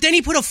him, but then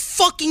he put a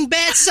fucking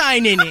bat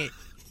sign in it.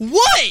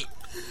 What?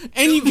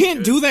 And you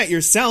can't do that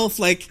yourself.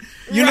 Like,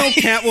 you Right.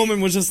 know,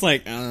 Catwoman was just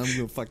like, I'm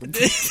gonna fucking...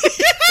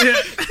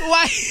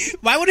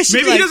 Why would it?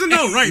 Maybe like, he doesn't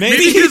know, right?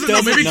 Maybe he doesn't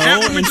know, Maybe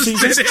Catwoman and just she's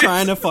did just it.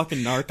 trying to fucking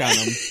narc on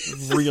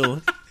him.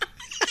 Real.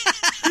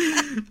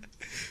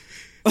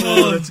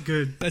 Oh, that's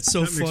good. That's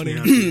so That makes me funny.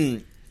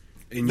 happy.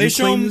 And They you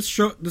show claim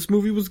him- this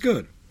movie was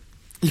good.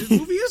 This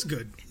movie is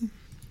good.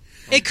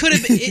 It could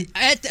have been.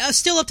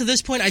 Still up to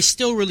this point, I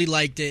still really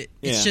liked it.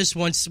 It's Yeah. just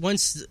once we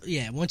got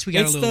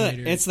It's a little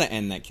later. it's the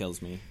end that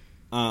kills me.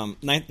 Not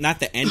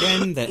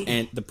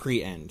the the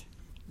pre-end.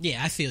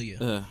 Yeah, I feel you.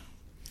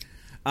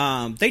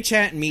 They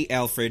chat and meet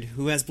Alfred,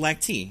 who has black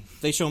tea.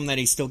 They show him that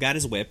he's still got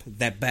his whip,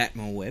 that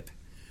Batmo whip.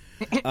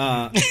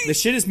 The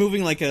shit is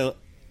moving like a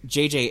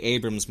J.J.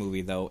 Abrams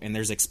movie, though, and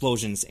there's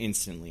explosions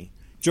instantly.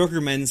 Joker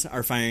men's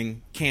are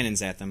firing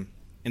cannons at them,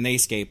 and they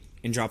escape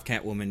and drop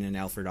Catwoman and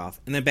Alfred off.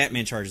 And then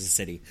Batman charges the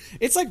city.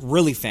 It's like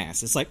really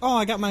fast. It's like, oh,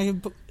 I got my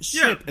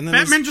ship. Yeah, And then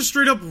Batman just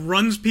straight up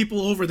runs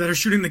people over that are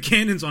shooting the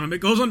cannons on him. It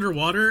goes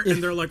underwater,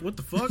 and they're like, what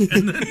the fuck?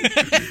 And then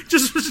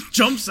just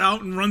jumps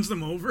out and runs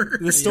them over.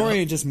 the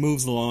story just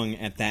moves along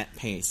at that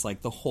pace,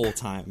 like the whole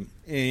time.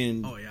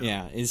 And Oh,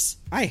 yeah.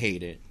 I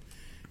hate it.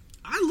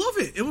 I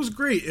love it. It was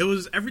great.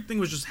 Everything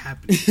was just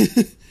happening.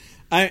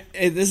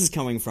 This is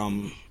coming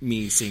from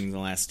me seeing the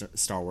last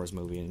Star Wars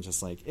movie, and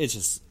just like it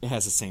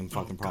has the same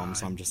fucking problem.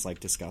 So God. I'm just like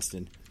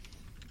disgusted.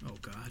 Oh,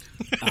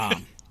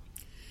 God.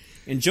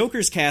 In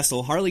Joker's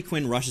castle, Harley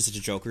Quinn rushes to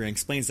Joker and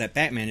explains that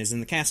Batman is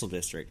in the castle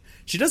district.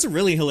 She does a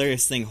really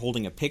hilarious thing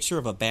holding a picture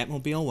of a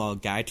Batmobile while a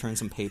guy turns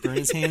some paper in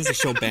his hands to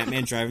show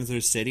Batman driving through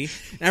the city.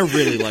 And I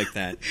really like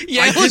that.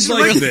 yeah, I it was did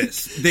like really-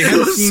 this. They had a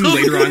was scene so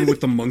later good. on with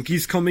the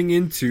monkeys coming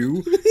in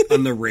too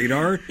on the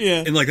radar.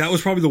 Yeah. And like that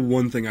was probably the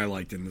one thing I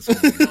liked in this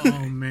movie.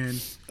 Oh, man.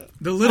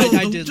 The little,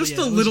 I did, just yeah,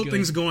 the it was little good.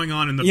 things going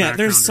on in the Yeah, background.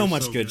 there's so are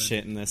much good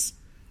shit in this.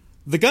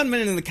 The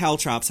gunmen and the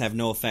caltrops have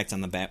no effect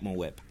on the Batmo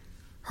whip.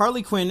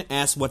 Harley Quinn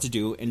asks what to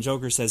do, and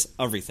Joker says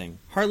everything.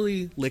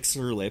 Harley licks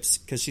her lips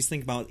because she's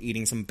thinking about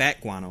eating some bat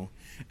guano.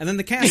 And then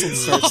the castle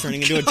starts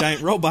turning into a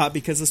giant robot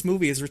because this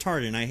movie is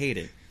retarded and I hate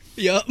it.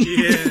 Yep.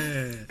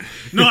 Yeah.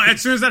 No,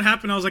 as soon as that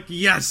happened, I was like,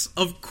 yes,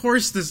 of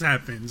course this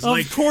happens.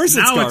 Of course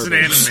it's now it's an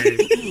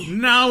garbage. anime.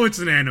 Now it's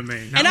an anime.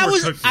 Now And I we're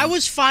was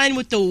cooking. fine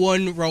with the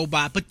one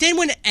robot, but then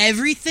when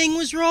everything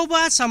was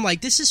robots, I'm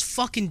like, this is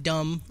fucking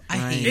dumb. I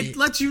hate It it.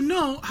 lets you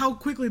know how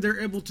quickly they're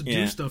able to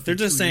Yeah, do stuff. they're in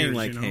just 2 saying years,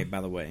 like, you know? hey, by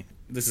the way,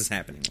 this is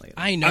happening later.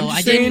 I know. I'm I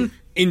just saying, didn't.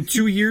 in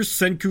 2 years,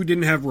 Senku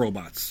didn't have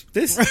robots.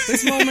 This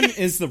moment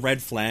is the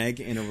red flag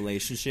in a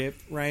relationship,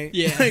 right?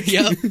 Yeah. Like,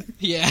 Yep.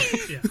 Yeah.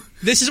 Yeah.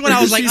 This is when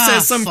I was like, she ah,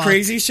 says some fuck.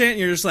 crazy shit, and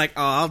you're just like,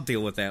 oh, I'll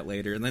deal with that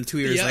later. And then 2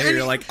 years Yeah, later, and-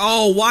 you're like,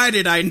 oh, why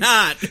did I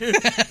not?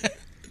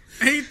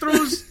 And he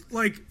throws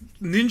like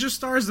ninja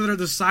stars that are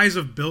the size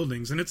of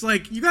buildings, and it's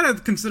like you gotta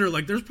consider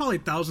like there's probably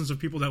thousands of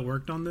people that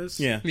worked on this.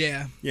 Yeah.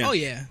 Yeah. Yeah. Oh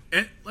yeah.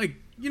 And, like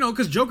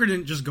because Joker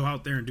didn't just go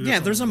out there and do. Yeah,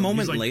 this there's a on his own. moment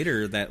He's like,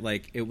 later that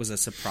like it was a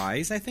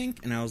surprise, I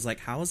think, and I was like,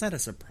 "How is that a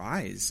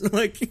surprise?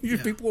 Like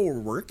people were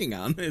working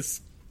on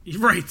this."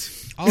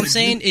 Right. All I'm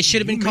saying, it should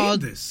have been you made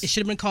called. this. It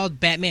should have been called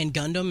Batman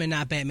Gundam and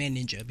not Batman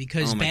Ninja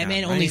because Oh my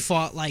Batman God, only right?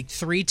 fought like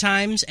 3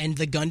 times, and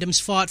the Gundams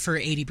fought for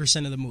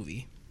 80% of the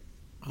movie.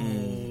 Oh,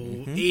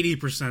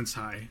 80%'s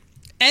high.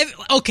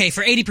 Okay,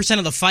 for 80%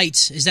 of the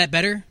fights, is that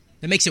better?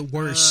 That makes it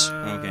worse.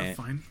 Okay,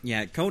 Fine.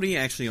 Yeah, Cody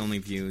actually only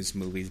views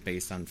movies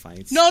based on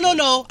fights. No.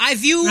 I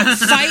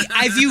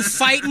view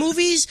fight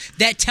movies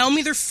that tell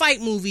me they're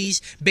fight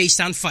movies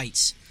based on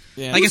fights.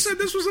 Yeah. Like Who if- said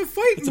this was a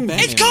fight movie? Batman.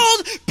 It's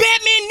called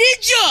Batman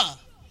Ninja.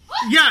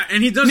 Yeah,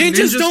 and he does Ninjas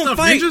ninja don't stuff.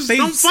 fight, Ninjas they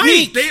don't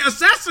sneak. fight. They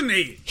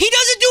assassinate. He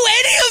doesn't do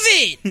any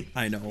of it.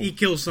 I know. He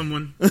kills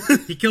someone.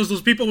 He kills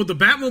those people with the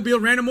Batmobile.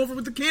 Ran him over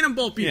with the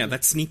cannonball people. Yeah,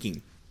 that's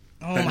sneaking.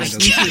 Oh my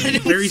doesn't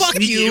god! very Fuck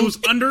sneaky. you. It was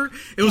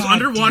God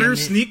underwater, damn it.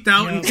 sneaked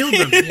out, and killed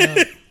them.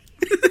 Yeah.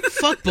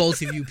 Fuck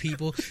both of you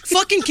people.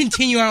 Fucking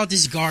continue on with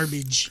this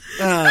garbage.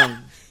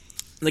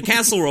 The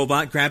castle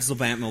robot grabs the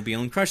Batmobile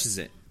and crushes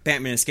it.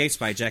 Batman escapes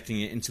by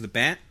ejecting it into the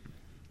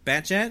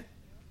Batjet?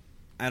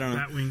 I don't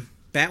know. Batwing.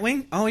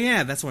 Batwing? Oh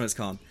yeah, that's what it's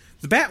called.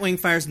 The Batwing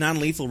fires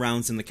non-lethal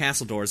rounds in the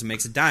castle doors and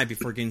makes it dive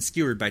before getting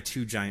skewered by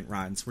 2 giant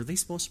rods. Were they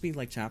supposed to be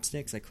like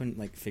chopsticks? I couldn't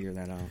like figure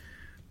that out.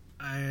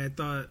 I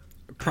thought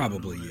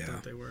Probably, I yeah.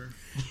 thought they were.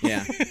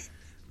 Yeah.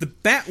 The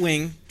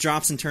Batwing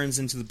drops and turns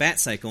into the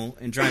Batcycle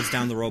and drives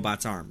down the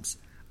robot's arms.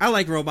 I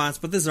like robots,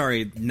 but this is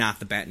already not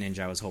the Bat Ninja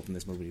I was hoping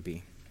this movie to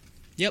be.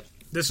 Yep.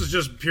 This is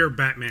just pure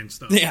Batman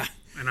stuff. Yeah.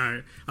 And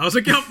I was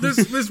like, yep,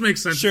 this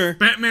makes sense. Sure.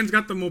 Batman's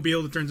got the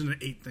mobile that turns into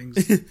 8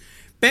 things.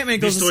 Batman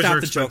goes These to toys stop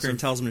are the Joker expensive. and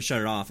tells him to shut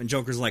it off, and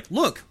Joker's like,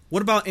 look,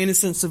 what about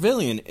innocent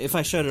civilian? If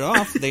I shut it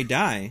off, they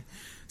die.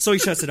 So he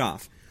shuts it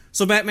off.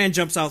 So Batman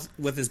jumps out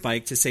with his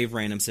bike to save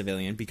random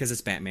civilian because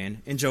it's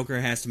Batman, and Joker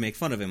has to make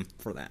fun of him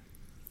for that.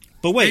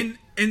 But wait,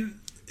 And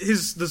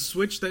the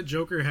switch that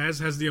Joker has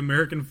the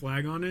American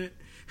flag on it.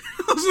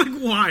 I was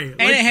like, why?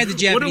 And it had the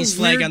Japanese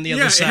flag on the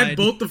other side. Yeah, it had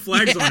both the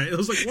flags on it. It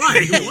was like,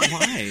 why?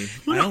 why?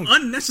 What an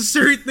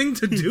unnecessary thing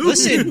to do.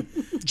 Listen,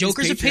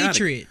 Joker's a patriotic.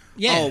 patriot.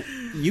 Yeah. Oh,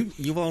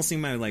 you've all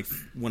seen my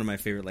one of my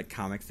favorite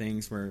comic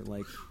things where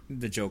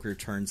the Joker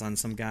turns on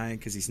some guy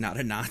because he's not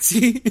a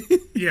Nazi.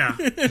 Yeah,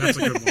 that's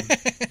a good one.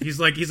 He's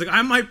like,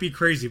 I might be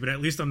crazy, but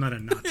at least I'm not a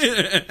Nazi.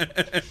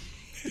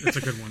 That's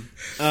a good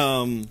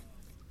one.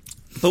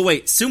 But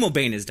wait, Sumo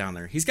Bane is down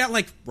there. He's got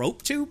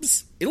rope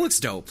tubes. It looks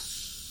dope.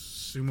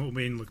 Sumo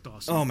Bane looked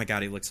awesome. Oh my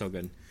god, he looks so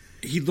good.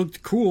 He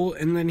looked cool,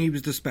 and then he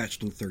was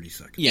dispatched in 30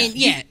 seconds.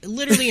 Yeah, And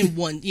literally in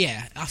one.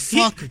 Yeah.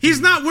 Fuck.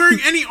 He's not wearing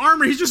any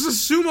armor. He's just a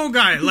sumo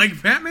guy.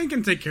 Batman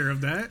can take care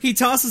of that. he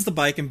tosses the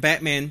bike, and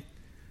Batman.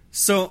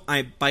 So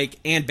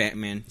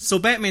Batman. So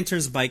Batman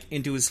turns the bike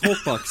into his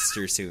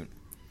Hulkbuster suit.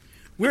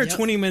 We're at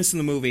 20 minutes in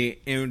the movie,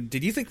 and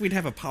did you think we'd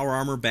have a power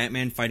armor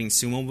Batman fighting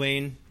Sumo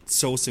Bane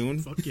so soon?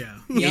 Fuck yeah.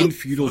 In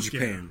feudal Fuck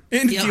Japan.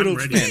 In Yeah, feudal I'm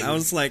ready. Japan. I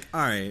was like,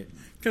 all right,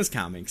 because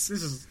comics.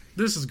 This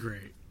is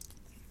great.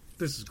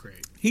 This is great.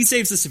 He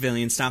saves the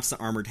civilian, stops the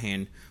armored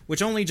hand,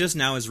 which only just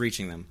now is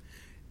reaching them.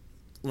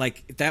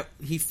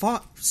 He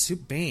fought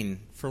Bane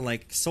for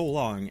so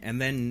long, and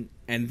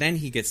then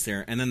he gets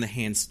there, and then the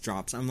hands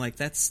drops. I'm like,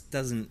 that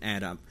doesn't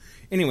add up.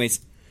 Anyways,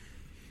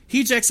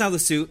 he checks out the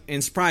suit,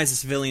 and surprise, the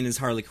civilian is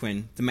Harley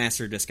Quinn, the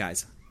master of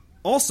disguise.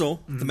 Also,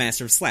 the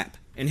master of slap,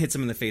 and hits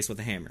him in the face with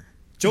a hammer.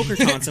 Joker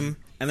taunts him,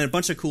 and then a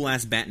bunch of cool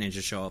ass bat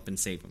ninjas show up and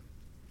save him.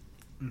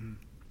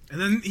 And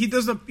then he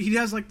has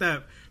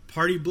that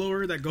party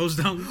blower that goes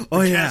down the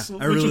Oh, yeah.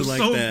 castle, I really which was like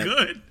so that.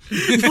 good.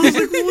 I was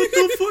like, what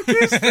the fuck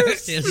is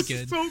this? It was This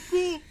good. is so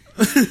cool.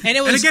 And it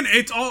And was. again,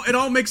 it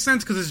all makes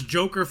sense because it's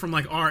Joker from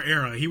our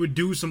era. He would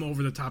do some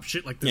over the top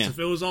shit like this Yeah. if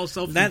it was all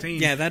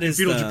self-contained. that in is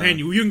feudal the- Japan.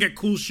 You can get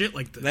cool shit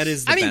like this. That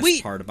is the I mean,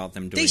 best part about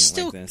them doing they it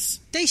still, like this.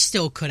 they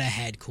still could have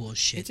had cool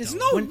shit. Just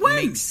though. No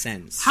way. makes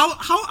sense.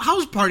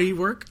 How's party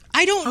work?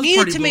 I don't How's need it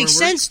party to blower make work?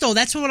 sense, though.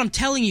 That's what I'm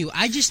telling you.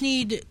 I just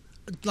need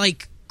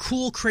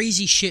cool,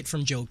 crazy shit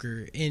from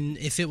Joker. And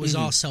if it was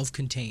all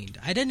self-contained,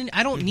 I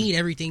don't need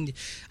everything.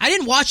 I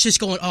didn't watch this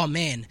going, oh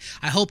man,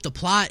 I hope the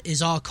plot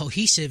is all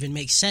cohesive and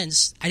makes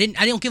sense. I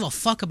don't give a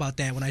fuck about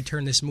that when I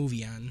turn this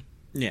movie on.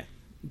 Yeah,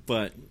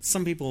 but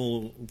some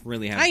people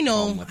really have. I a know,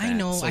 problem with that. I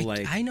know, So,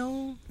 I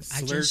know.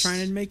 So they're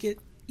trying to make it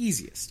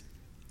easiest.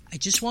 I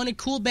just wanted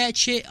cool bad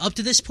shit. Up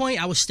to this point,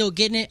 I was still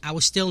getting it. I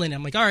was still in it.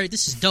 I'm like, all right,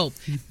 this is dope.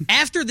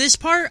 After this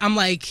part, I'm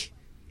like,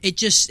 it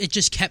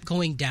just kept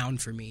going down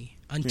for me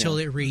until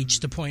it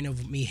reached the point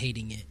of me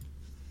hating it.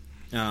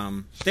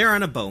 They're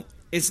on a boat.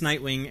 It's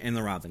Nightwing and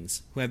the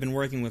Robins, who have been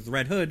working with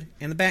Red Hood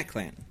and the Bat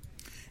Clan,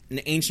 an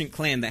ancient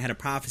clan that had a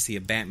prophecy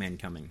of Batman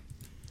coming.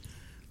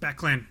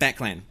 Batclan. Bat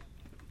Clan.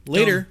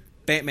 Later,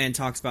 Batman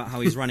talks about how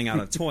he's running out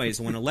of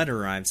toys when a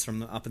letter arrives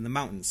from up in the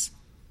mountains.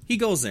 He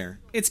goes there.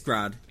 It's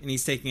Grodd, and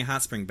he's taking a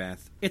hot spring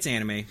bath. It's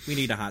anime. We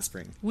need a hot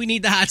spring. We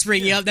need the hot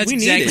spring. Yep, that's We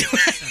need exactly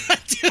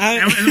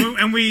it.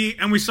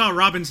 and we saw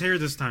Robin's hair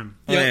this time.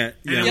 Oh, yeah.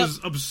 And it was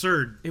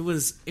absurd. It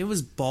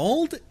was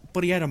bald,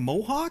 but he had a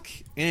mohawk,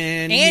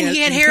 and And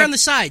he had hair kept- on the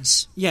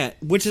sides. Yeah,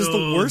 which is So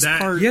the worst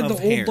that- part He had of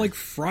the hair. old,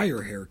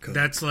 friar haircut.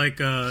 That's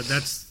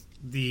that's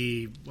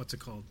the what's it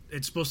called?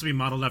 It's supposed to be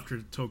modeled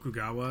after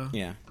Tokugawa,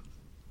 Yeah,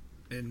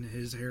 and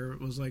his hair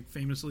was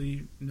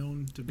famously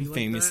known to be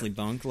famously like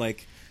bunk. that.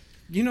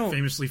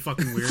 Famously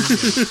fucking weird.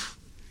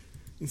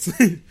 You Just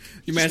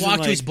imagine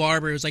walked to his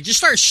barber. It was like, just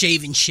start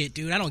shaving shit,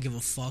 dude. I don't give a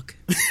fuck.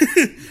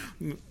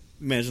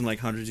 imagine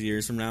hundreds of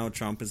years from now,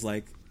 Trump is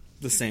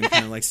the same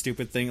kind of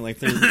stupid thing.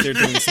 They're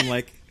doing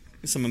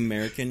some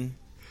American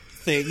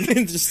thing,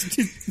 and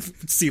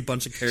just see a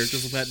bunch of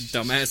characters with that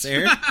dumbass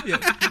hair.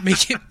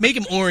 Make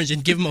him orange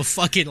and give him a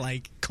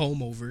fucking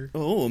comb over.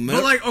 Oh But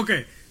man,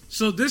 okay,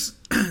 so this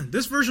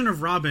this version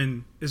of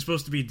Robin is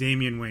supposed to be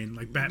Damian Wayne,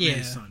 Batman's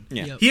Yeah. son.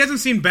 Yeah. Yep. He hasn't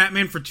seen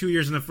Batman for 2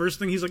 years, and the first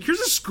thing he's like, "Here's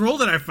a scroll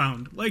that I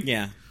found."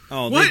 yeah.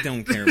 Oh, What? they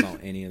don't care about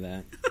any of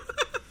that.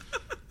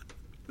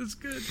 That's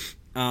good.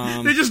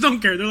 Um, They just don't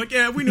care. They're like,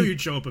 "Yeah, we knew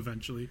you'd show up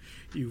eventually."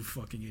 You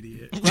fucking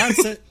idiot.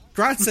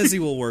 Grodd says he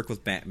will work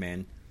with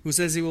Batman, who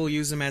says he will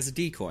use him as a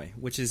decoy,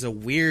 which is a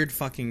weird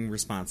fucking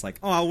response. Oh,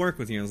 I'll work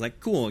with you. I was like,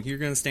 cool, you're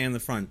going to stay in the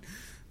front.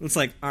 It's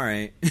like, all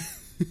right.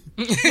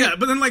 Yeah,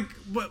 but then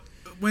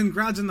when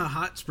Grodd's in the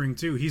hot spring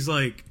too, he's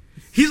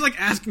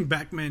asking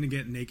Batman to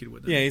get naked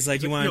with him. Yeah, he's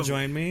like, you want "Yo, to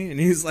join me? And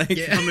he's like,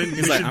 Come in.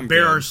 he's We like, should I'm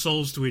bare good. our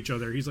souls to each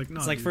other. He's like, no.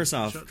 It's like, dude, first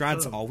off, shut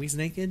Grodd's up." always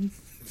naked.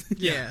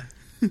 Yeah.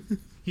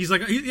 He's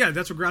like, yeah,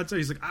 that's what Grodd said.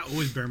 He's like, I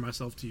always bare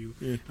myself to you.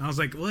 And I was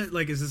like, what?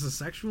 Is this a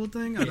sexual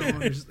thing? I don't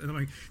understand. And I'm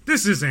like,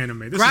 this is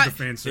anime. This is the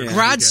fan service. Yeah.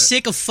 Grodd's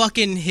sick of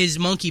fucking his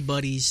monkey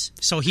buddies,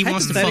 so he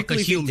wants to fuck a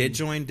Hypothetically, if he human. did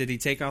join, did he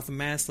take off the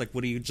mask?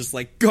 Would he just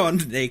gone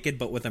naked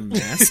but with a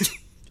mask?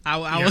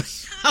 I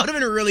Yes. would have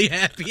been really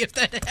happy if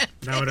that happened.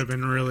 That would have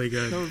been really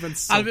good. That would have been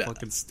so I'd be-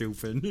 fucking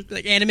stupid.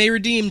 Anime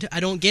redeemed. I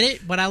don't get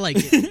it, but I like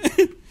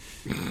it.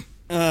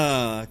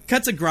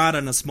 Cut to Grodd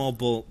on a small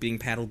boat being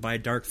paddled by a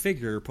dark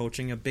figure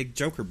approaching a big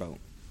Joker boat.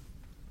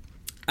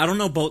 I don't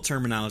know boat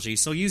terminology,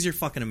 so use your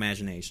fucking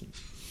imagination.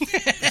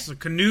 It's a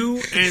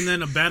canoe and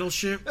then a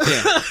battleship.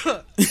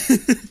 Yeah.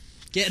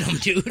 Get him,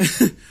 dude.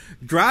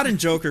 Grodd and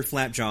Joker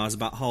flap jaws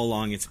about how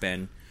long it's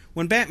been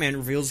when Batman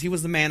reveals he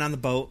was the man on the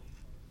boat,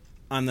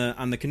 on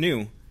the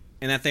canoe,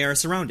 and that they are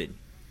surrounded.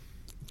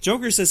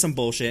 Joker says some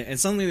bullshit, and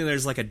suddenly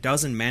there's like a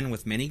dozen men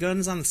with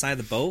miniguns on the side of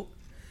the boat,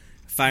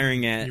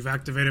 firing at You've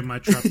activated my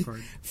trap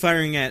card.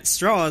 firing at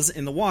straws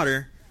in the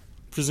water,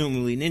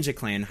 presumably Ninja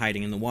Clan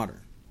hiding in the water.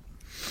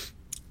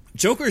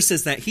 Joker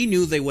says that he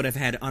knew they would have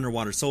had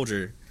underwater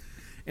soldier,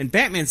 and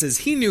Batman says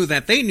he knew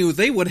that they knew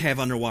they would have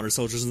underwater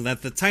soldiers, and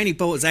that the tiny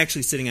boat is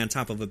actually sitting on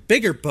top of a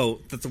bigger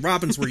boat that the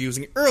Robins were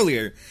using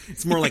earlier.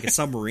 It's more like a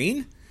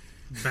submarine.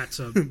 Bat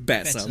sub.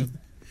 Bat sub.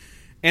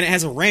 And it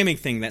has a ramming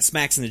thing that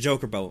smacks in the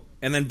Joker boat,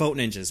 and then bat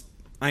ninjas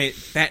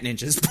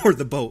board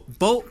the boat.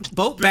 Bat ninjas board the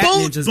boat. Boat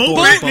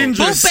bat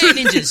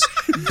ninjas.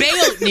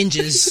 Bayout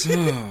ninjas.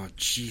 Oh,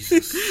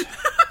 Jesus.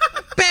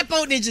 Bat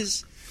boat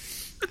ninjas.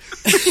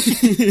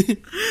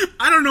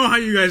 I don't know how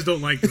you guys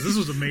don't like this. This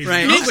was amazing.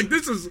 Right. I was like,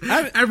 this is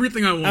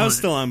everything I want. I was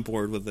still on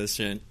board with this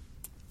shit.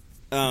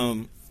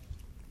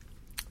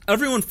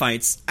 Everyone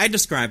fights. I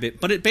describe it,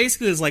 but it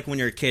basically is like when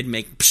you're a kid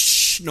make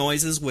psh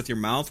noises with your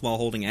mouth while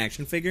holding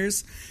action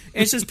figures.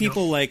 It's just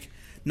people like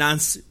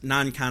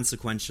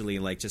non-consequentially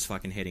like just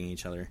fucking hitting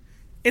each other.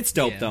 It's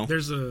dope though.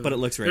 But it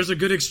looks great. There's a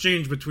good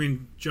exchange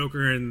between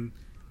Joker and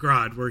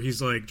Grodd where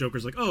he's like,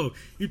 Joker's like, oh,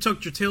 you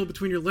tucked your tail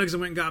between your legs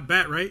and went and got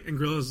Bat, right? And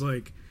Gorilla's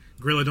like,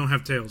 Gorilla don't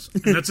have tails.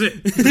 And that's it.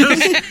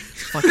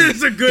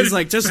 It's a good. He's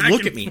like, just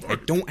look at me. I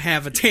don't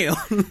have a tail.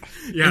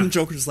 Yeah. And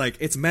Joker's like,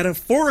 it's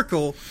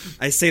metaphorical.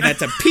 I say that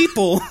to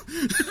people.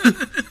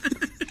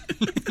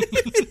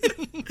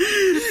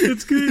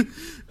 It's good.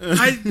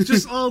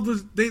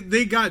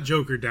 They got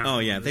Joker down. Oh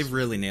yeah, they've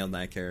really nailed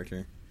that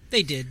character.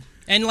 They did.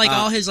 And like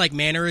all his like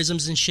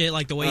mannerisms and shit,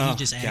 like the way he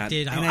just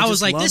acted. I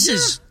was like, this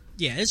is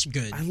it's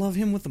good. I love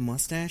him with the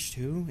mustache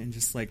too, and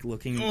just like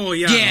looking. Oh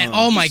yeah. Yeah.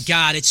 Oh my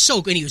god, it's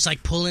so good. He was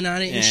like pulling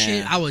on it and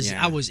shit. I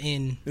was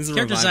in. This is a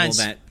Character revival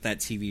designs. that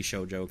TV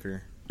show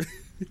Joker.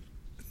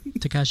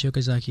 Takashi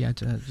Okazaki.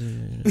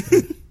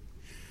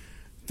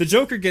 The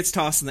Joker gets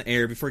tossed in the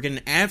air before getting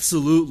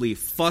absolutely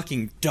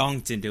fucking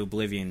dunked into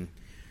oblivion.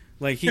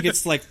 Like he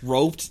gets like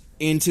roped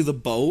into the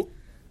boat.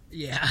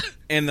 Yeah.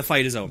 And the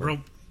fight is over.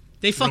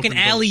 They fucking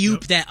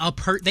alley-oop that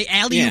they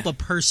alley-oop a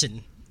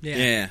person.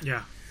 Yeah.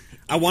 Yeah.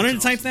 I wanted to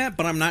type that,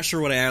 but I'm not sure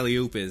what an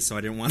alley-oop is, so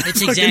I didn't want to.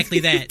 It's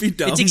exactly that.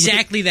 It's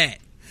exactly that.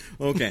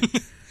 Okay.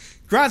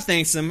 Grodd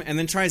thanks him and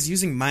then tries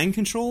using mind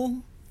control,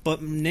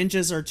 but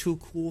ninjas are too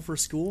cool for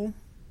school.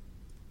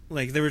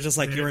 Like they were just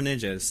like, you're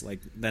ninjas.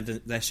 Like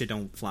that shit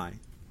don't fly.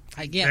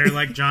 They're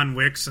like John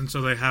Wicks, and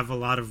so they have a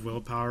lot of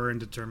willpower and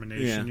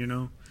determination, you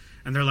know?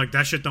 And they're like,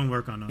 that shit don't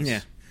work on us.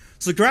 Yeah.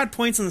 So Grodd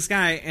points in the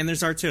sky, and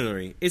there's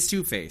artillery. It's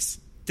Two-Face.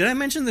 Did I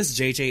mention this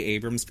J.J.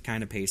 Abrams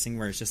kind of pacing,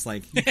 where it's just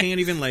like, you can't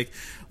even like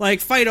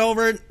fight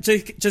over it?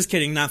 Just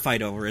kidding, not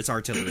fight over. It's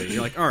artillery.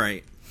 You're like, all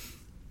right.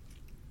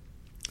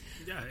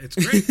 Yeah, it's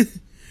great.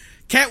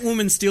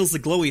 Catwoman steals the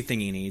glowy thing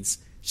he needs.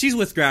 She's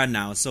with Grodd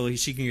now, so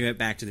she can get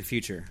back to the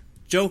future.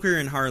 Joker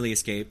and Harley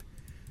escape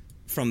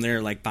from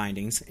their like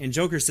bindings, and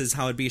Joker says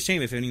how it'd be a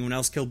shame if anyone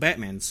else killed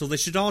Batman, so they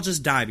should all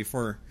just die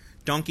before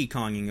Donkey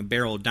Konging a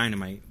barrel of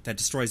dynamite that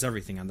destroys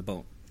everything on the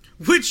boat.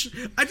 Which,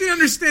 I didn't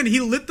understand.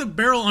 He lit the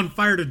barrel on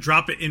fire to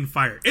drop it in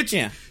fire.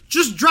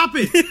 Just drop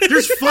it.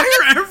 There's fire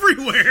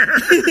everywhere.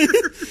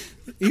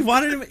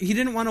 He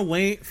didn't want to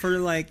wait for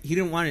he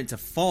didn't want it to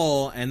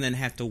fall and then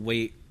have to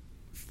wait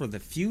for the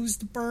fuse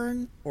to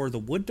burn or the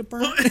wood to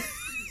burn.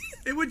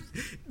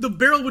 The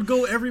barrel would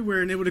go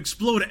everywhere and it would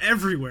explode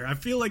everywhere. I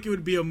feel like it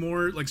would be a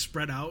more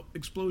spread out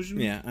explosion.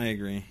 Yeah, I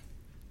agree.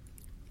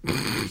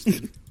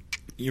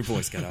 Your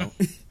voice got out.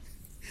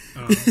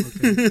 Oh,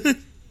 okay.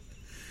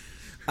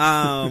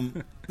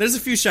 There's a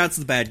few shots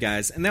of the bad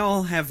guys, and they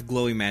all have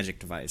glowy magic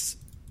device.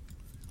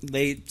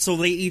 They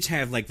each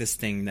have this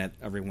thing that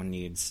everyone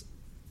needs.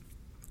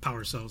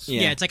 Power cells.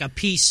 Yeah, it's like a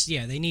piece.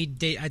 Yeah, they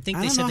need. I think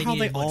they said they needed. I don't know how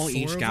they all 4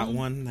 each of got them.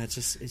 one. That's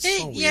just it's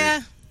so weird.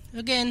 Yeah,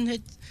 again,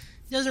 it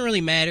doesn't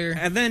really matter.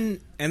 And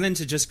then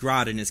to just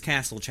Grodd in his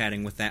castle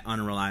chatting with that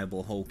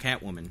unreliable hoe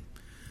Catwoman.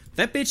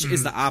 That bitch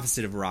is the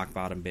opposite of a rock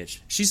bottom bitch.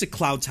 She's a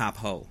cloud top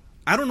hoe.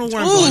 I don't know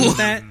where I'm going with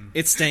that.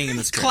 It's staying in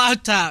the script.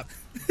 Cloud top,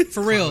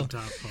 for real. Cloud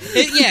top,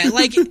 Yeah,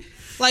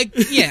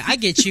 I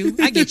get you.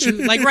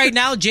 Like right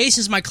now,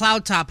 Jason's my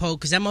cloud top hoe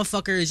because that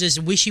motherfucker is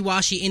just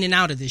wishy-washy in and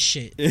out of this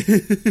shit.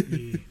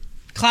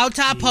 Cloud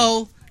top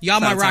hoe, y'all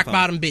my rock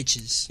bottom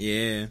bitches.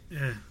 Yeah.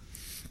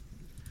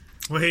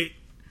 Wait.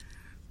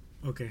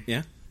 Okay.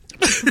 Yeah.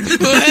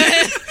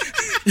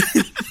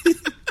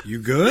 You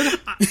good?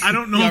 I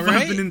don't know if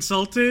I've been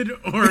insulted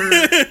or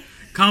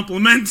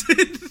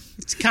complimented.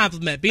 It's a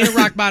compliment. Being a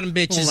rock bottom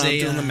bitch is I'm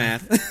doing the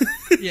math.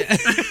 Yeah.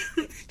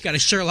 You got a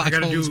Sherlock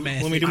Holmes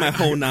math. Let me do my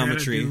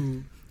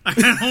honometry. I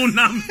got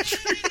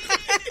honometry.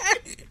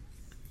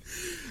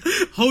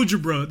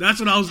 Hojabro. That's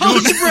what I was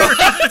going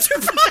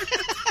for.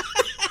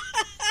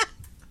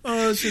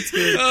 Oh, shit's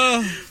good.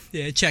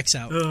 Yeah, it checks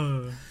out.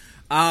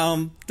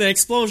 The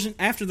explosion.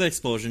 After the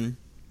explosion,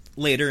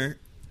 later,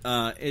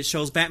 it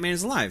shows Batman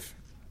is alive,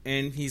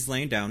 and he's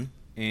laying down,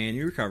 and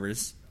he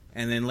recovers.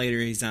 And then later,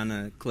 he's on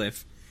a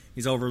cliff.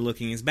 He's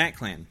overlooking his Bat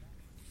Clan.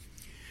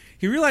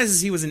 He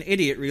realizes he was an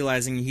idiot,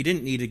 realizing he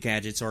didn't need a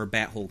gadgets or a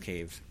bat hole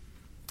cave.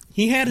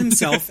 He had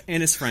himself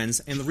and his friends,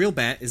 and the real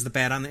bat is the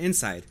bat on the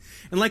inside.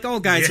 And like all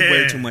guys who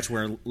wear too much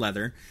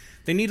leather,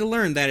 they need to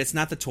learn that it's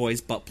not the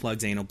toys, butt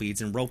plugs, anal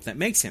beads, and rope that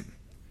makes him.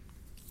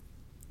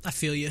 I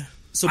feel you.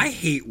 So I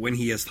hate when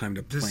he has time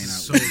to plan out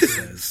so what he good.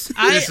 says.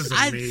 This is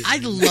I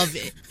amazing. love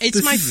it. It's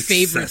This my is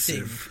favorite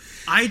excessive. thing.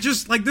 I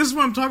just like this is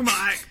what I'm talking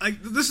about.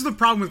 This is the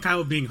problem with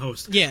Kyle being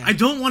host. Yeah. I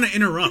don't want to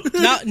interrupt.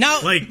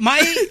 Now, Like-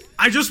 my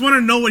I just want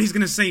to know what he's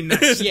gonna say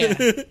next.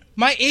 yeah,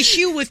 my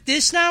issue with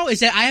this now is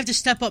that I have to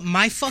step up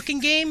my fucking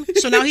game.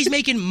 So now he's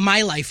making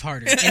my life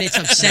harder, and it's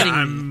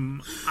upsetting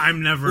me.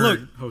 I'm never look,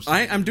 hosting.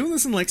 I'm doing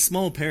this in like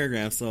small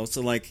paragraphs though,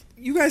 so like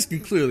you guys can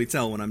clearly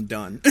tell when I'm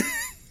done.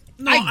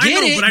 No, I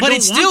get it, I but don't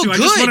it's want still to. I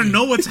just good. want to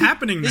know what's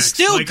happening next.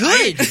 still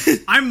good.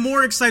 I'm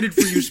more excited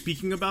for you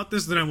speaking about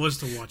this than I was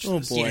to watch Oh,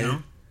 this. boy. You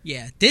know?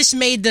 Yeah, this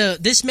made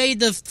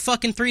the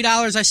fucking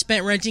 $3 I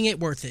spent renting it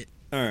worth it.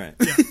 All right.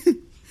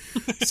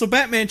 So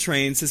Batman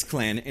trains his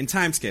clan and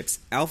time skips.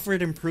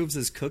 Alfred improves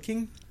his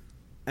cooking,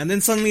 and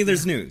then suddenly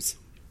there's news.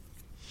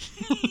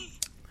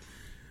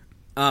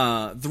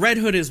 The Red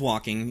Hood is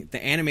walking.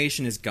 The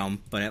animation is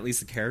gump, but at least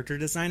the character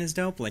design is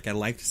dope. Like I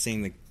liked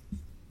seeing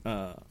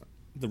the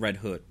Red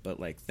Hood, but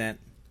like that.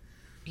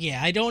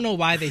 Yeah, I don't know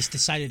why they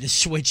decided to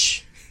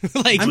switch.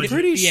 Like, I'm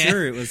pretty yeah.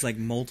 sure it was like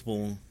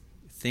multiple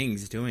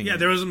things doing it. Yeah,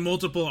 there was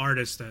multiple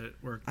artists that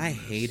worked. on I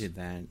this. hated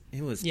that.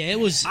 It was Yeah, it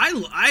was.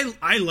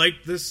 I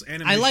liked this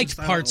animation. I liked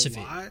style parts a of it.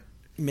 lot.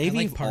 maybe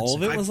I like if parts all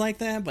of of it it. was like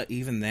that, but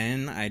even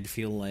then, I'd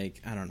feel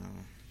like I don't know.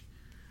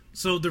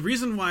 So the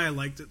reason why I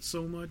liked it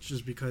so much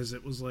is because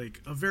it was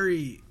like a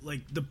very like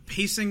the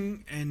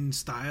pacing and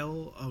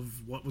style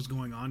of what was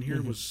going on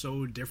here was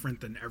so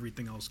different than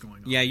everything else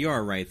going on. Yeah, you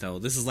are right though.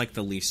 This is like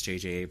the least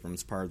J.J.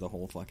 Abrams part of the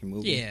whole fucking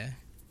movie. Yeah.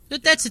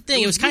 But that's the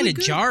thing. It was kind really of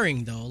good.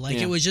 jarring, though. Like,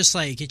 Yeah. it was just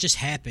like, it just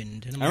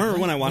happened. And I'm I remember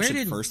like, when I where watched it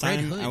did first Red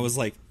time, Hood- I was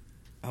like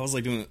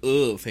doing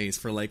an ugh face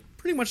for like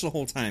pretty much the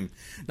whole time.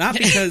 Not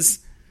because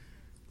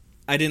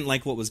I didn't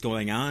like what was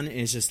going on.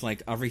 It's just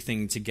like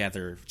everything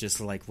together just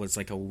like was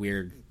like a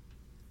weird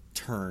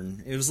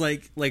turn. It was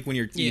like when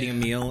you're eating a Yeah.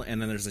 meal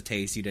and then there's a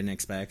taste you didn't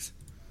expect.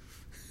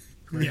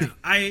 Yeah,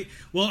 I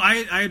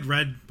had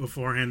read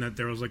beforehand that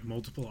there was like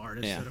multiple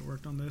artists Yeah. that had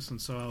worked on this, and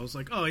so I was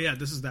like, oh yeah,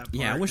 this is that part.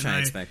 Yeah, I wish And I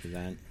expected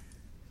that.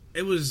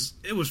 It was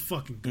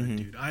fucking good,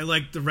 dude. I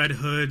liked the Red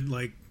Hood,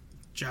 like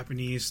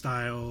Japanese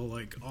style,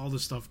 like all the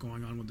stuff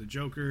going on with the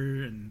Joker,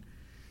 and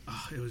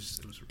it was.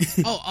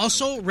 Oh,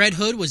 also, Red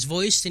Hood was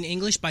voiced in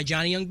English by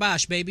Johnny Young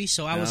Bosch, baby.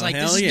 So I was Oh, like,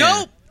 hell this is yeah.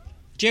 dope.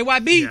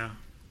 JYB. Yeah,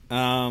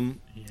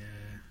 yeah.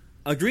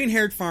 A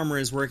green-haired farmer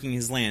is working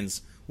his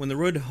lands when the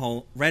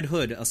Red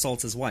Hood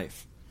assaults his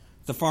wife.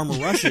 The farmer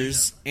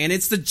rushes, and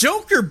it's the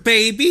Joker,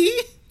 baby!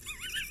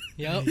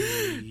 Yep.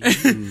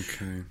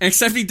 Okay.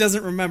 Except he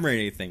doesn't remember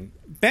anything.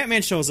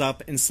 Batman shows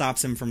up and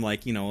stops him from,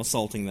 like,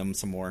 assaulting them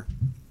some more.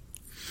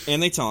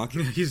 And they talk,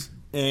 He's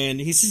and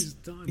He's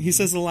done. he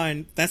says the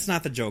line, "That's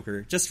not the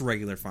Joker, just a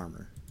regular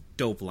farmer."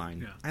 Dope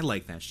line. Yeah. I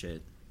like that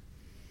shit.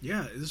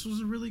 yeah. This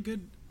was a really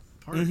good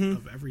part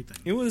of everything.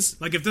 It was...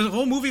 Like if the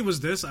whole movie was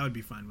this, I would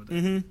be fine with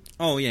it.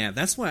 Oh, yeah,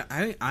 that's what...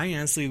 I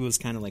honestly was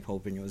kind of, like,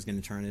 hoping it was going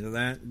to turn into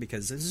that,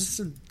 because it's just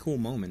a cool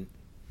moment.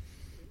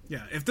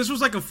 Yeah, if this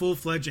was like a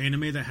full-fledged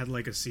anime that had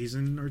like a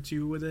season or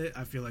two with it,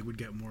 I feel like we'd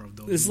get more of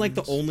those. This is like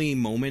the moments. only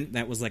moment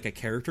that was like a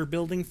character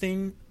building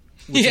thing,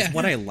 which Yeah. is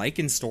what I like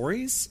in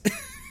stories.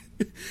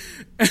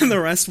 And the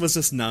rest was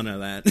just none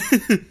of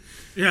that.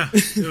 Yeah,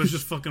 it was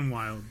just fucking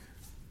wild.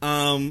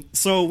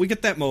 So we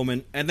get that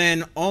moment, and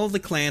then all the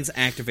clans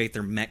activate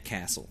their mech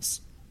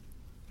castles.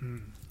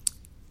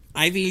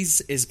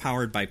 Ivy's is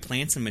powered by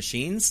plants and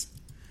machines.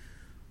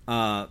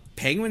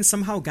 Penguin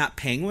somehow got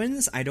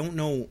penguins. I don't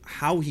know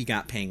how he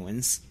got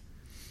penguins.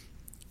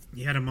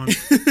 He had a month.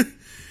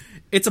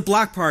 It's a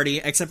block party,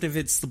 except if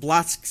it's the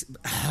blocks...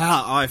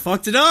 Oh, I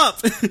fucked it up!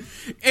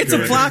 It's a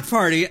Good. block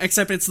party,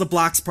 except it's the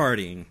blocks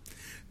partying.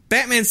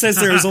 Batman says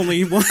there is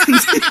only one...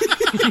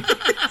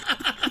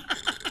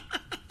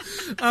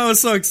 I was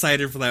so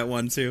excited for that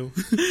one, too.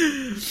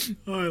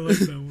 Oh, I like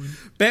that one.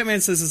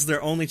 Batman says it's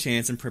their only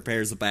chance and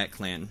prepares the Bat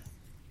Clan.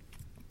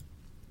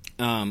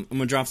 I'm going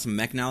to drop some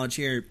mech knowledge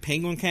here.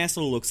 Penguin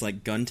Castle looks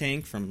like Gun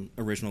Tank from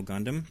original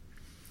Gundam.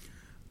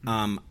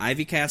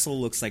 Ivy Castle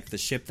looks like the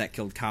ship that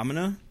killed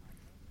Kamina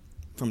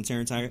from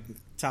Terrence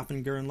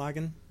Toppen Gurren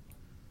Lagann.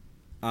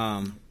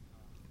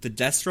 The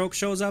Deathstroke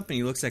shows up and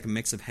he looks like a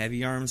mix of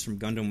Heavy Arms from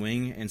Gundam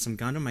Wing and some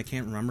Gundam I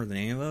can't remember the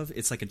name of.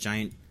 It's like a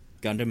giant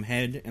Gundam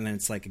head and then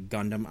it's like a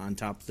Gundam on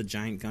top of the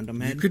giant Gundam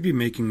You head. could be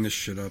making this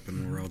shit up,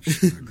 and we're all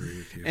just gonna agree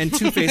with you. And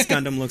Two-Face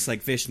Gundam looks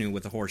like Vishnu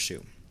with a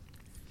horseshoe.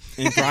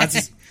 And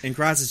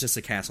Graz is just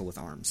a castle with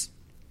arms.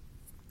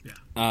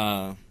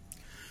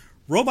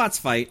 Robots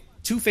fight.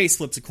 Two-Face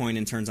flips a coin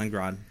and turns on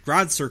Grodd.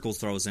 Grodd circles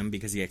throws him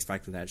because he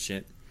expected that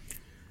shit.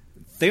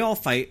 They all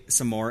fight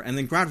some more, and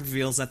then Grodd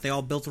reveals that they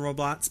all built the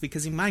robots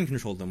because he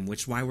mind-controlled them,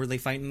 which why were they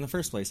fighting in the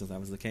first place if that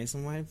was the case,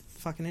 and why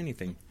fucking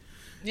anything?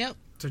 Yep.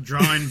 To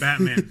draw in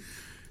Batman.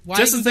 Why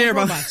Just even as they build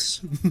are about-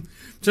 robots?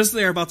 Just as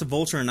they're about to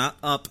vulture and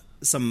up,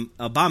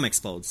 a bomb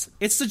explodes.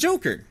 It's the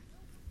Joker.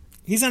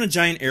 He's on a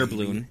giant air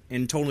balloon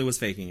and totally was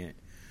faking it.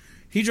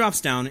 He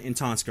drops down and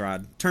taunts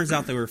Grodd. Turns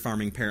out they were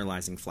farming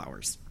paralyzing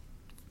flowers.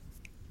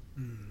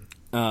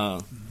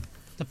 The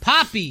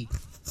poppy.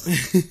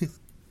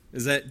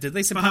 Is that? Did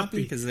they say Poppy.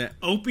 poppy? Because that.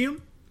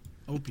 Opium?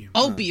 Opium.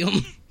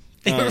 Opium.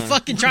 They were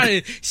fucking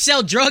trying to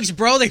sell drugs,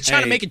 bro. They're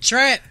trying to Hey. make a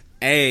trap.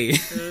 Hey.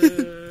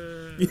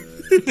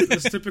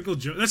 That's typical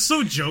Joker. That's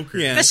so Joker.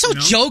 Yeah. That's so You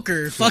know?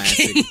 Joker.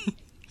 Fucking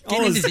All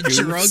get his into the goofs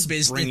drug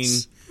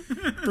business.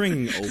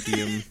 Bringing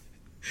opium.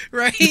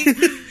 Right?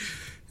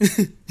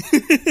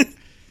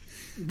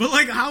 But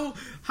like how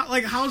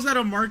is that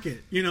a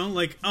market? You know,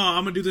 like, oh,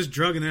 I'm gonna do this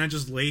drug and then I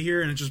just lay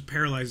here and it just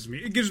paralyzes me.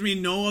 It gives me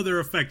no other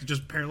effect. It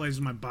just paralyzes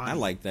my body. I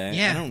like that. I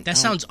Yeah, don't- that I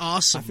don't- sounds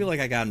awesome. I feel like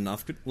I got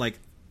enough. Like,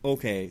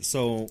 okay.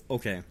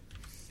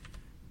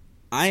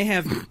 I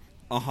have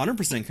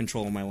 100%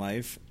 control of my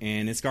life,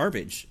 and it's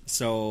garbage.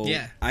 So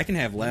Yeah. I can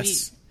have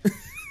less.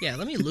 Yeah,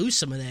 let me lose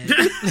some of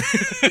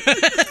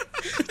that.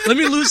 Let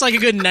me lose like a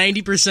good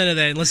 90% of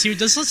that. And let's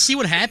see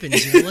what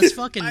happens. You know? Let's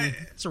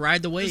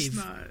ride the It's wave.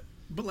 not.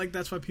 But like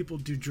that's why people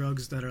do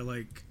drugs that are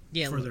like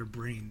Yeah, for look, their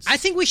brains. I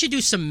think we should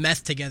do some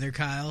meth together,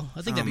 Kyle.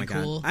 I think Oh that'd my be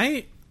god! cool.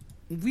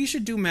 We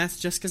should do meth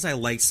just because I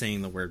like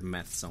saying the word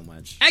meth so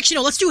much. Actually,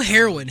 no, let's do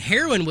heroin.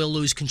 Heroin will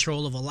lose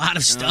control of a lot of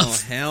Oh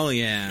stuff. hell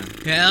yeah!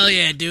 Hell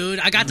yeah, dude.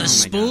 I got the my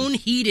spoon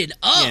heated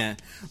up. Yeah,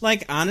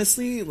 like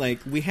honestly, like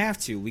we have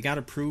to. We got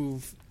to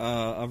prove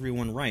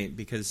everyone right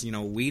because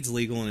weed's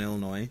legal in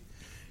Illinois.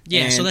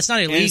 Yeah, so And- that's not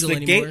and illegal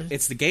anymore.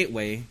 It's the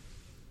gateway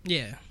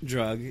Yeah.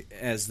 drug,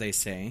 as they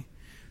say.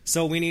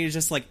 So we need to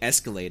just like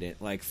escalate it.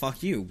 Like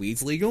fuck you,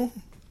 weed's legal.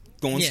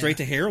 Going Yeah. straight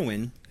to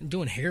heroin. I'm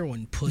doing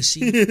heroin, pussy.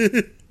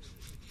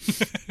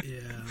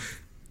 Yeah.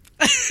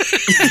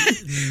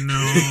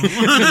 No.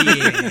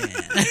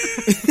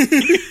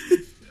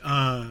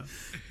 Yeah.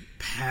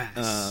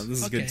 Pass. This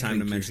is a Okay. good time to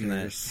Thank you, mention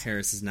Harris. that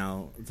Harris is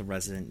now the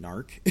resident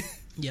narc.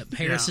 Yep,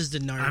 Harris Yeah. is the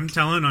narc. I'm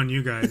telling on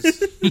you guys.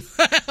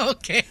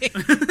 Okay.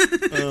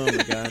 Oh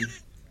my god.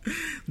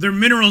 They're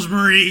minerals,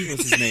 Marie.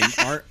 What's his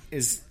name?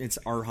 It's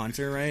R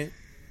Hunter, right?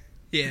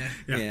 Yeah.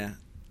 Yeah.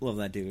 Love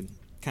that dude.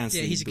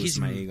 Constantly he's boosts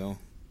my ego.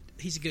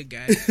 He's a good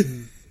guy.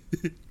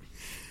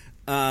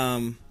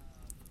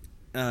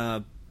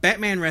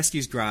 Batman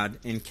rescues Grodd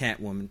and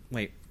Catwoman.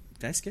 Wait,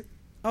 did I skip?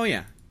 Oh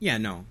yeah. Yeah,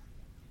 no.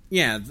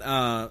 Yeah,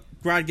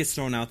 Grodd gets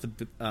thrown out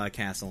the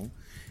castle,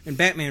 and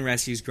Batman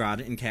rescues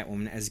Grodd and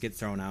Catwoman as he gets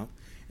thrown out.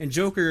 And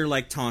Joker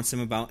taunts him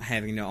about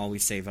having to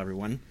always save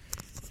everyone.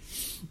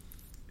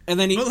 And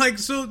then he But like,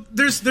 so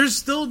there's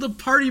still the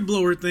party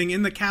blower thing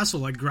in the castle.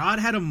 Like, Grodd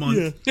had a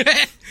month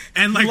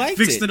and like liked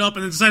fixed it. it up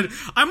and then decided,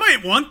 I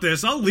might want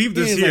this. I'll leave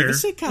this he's here. like,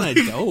 this shit kind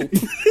of dope.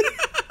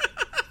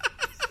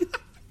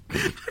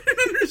 I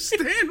don't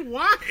understand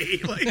why.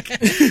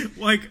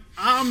 Like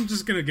I'm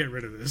just gonna get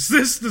rid of this.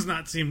 This does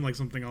not seem like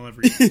something I'll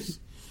ever use.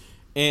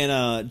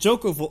 And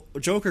Joker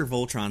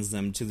Voltrons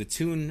them to the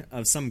tune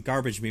of some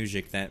garbage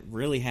music that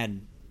really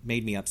had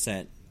made me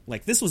upset.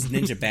 Like, this was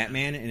Ninja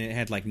Batman, and it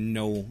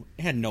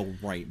had no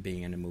right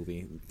being in a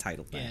movie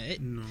titled that.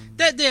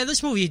 Yeah,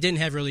 this movie didn't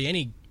have really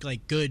any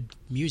good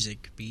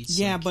music beats.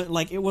 Yeah, but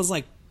it was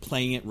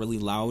playing it really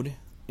loud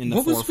in the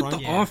What was forefront.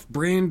 with the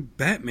off-brand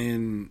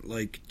Batman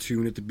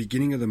tune at the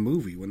beginning of the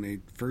movie when they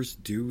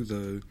first do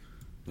the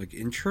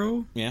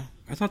intro? Yeah,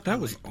 I thought that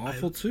was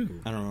awful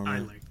too. I don't remember. I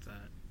liked that.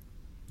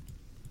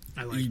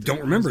 I liked You it. don't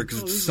I remember was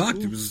because like, it oh, this is sucked.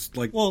 cool. It was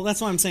like Well, that's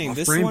what I'm saying.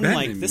 This Off-brand one,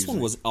 Batman this one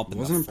music. was up in the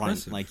Wasn't front.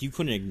 impressive. You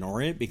couldn't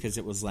ignore it because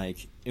it was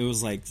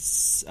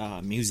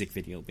music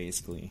video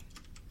basically.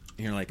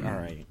 And you're like, all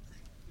right,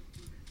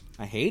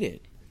 I hate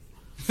it.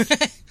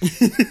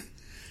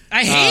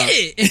 I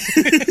hate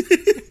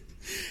it.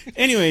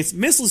 Anyways,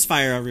 missiles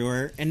fire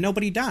everywhere, and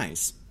nobody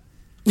dies.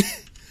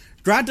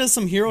 Grodd does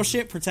some hero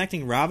shit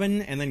protecting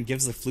Robin, and then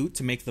gives the flute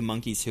to make the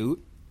monkeys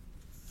hoot.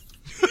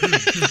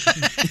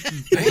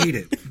 I hate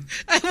it.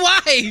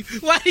 Why?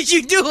 Why did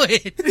you do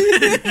it?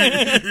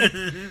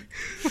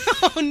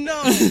 Oh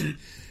no!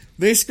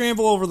 They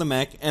scramble over the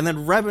mech, and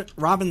then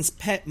Robin's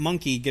pet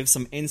monkey gives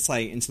some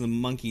insight into the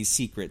monkey's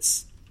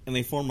secrets, and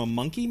they form a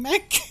monkey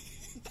mech?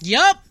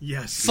 Yup.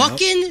 Yes.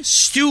 Fucking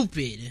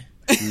stupid.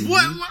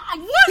 What?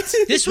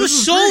 This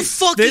was so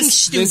fucking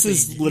stupid. This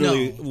is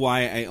literally No.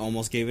 why I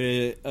almost gave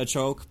it a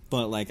choke,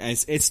 but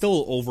it's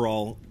still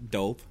overall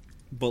dope.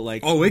 But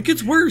Oh, it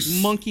gets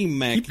worse. monkey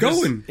mech Keep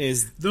going.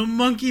 is The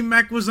monkey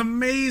mech was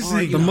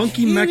amazing. The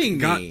monkey mech kidding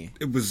me?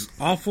 it was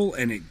awful,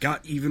 and it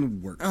got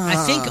even worse.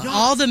 I think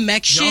all the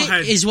mech shit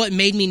had- is what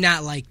made me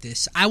not like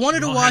this. I wanted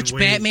to Y'all watch had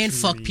way Batman too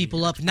fuck many-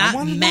 people up, I not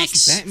wanna watch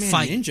mechs Batman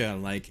fight. Ninja.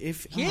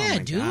 Oh Yeah, my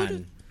dude.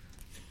 God.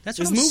 That's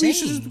This what I'm movie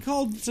should saying. just be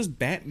called just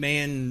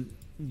Batman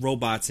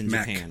robots in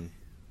Mech. Japan.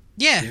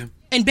 Yeah.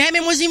 And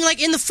Batman wasn't even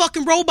like in the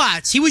fucking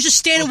robots. He was just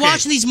standing Okay.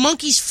 watching these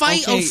monkeys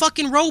fight Okay. a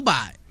fucking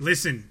robot.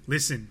 Listen.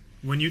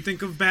 When you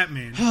think of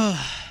Batman,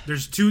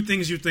 there's two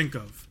things you think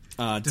of: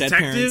 Dead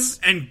detective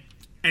parents.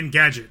 and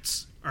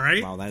gadgets. All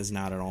right. Wow, that is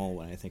not at all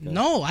what I think of.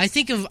 No, I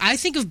think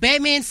of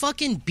Batman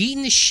fucking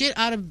beating the shit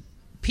out of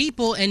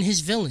people and his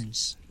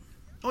villains.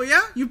 Oh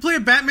yeah, you play a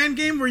Batman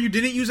game where you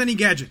didn't use any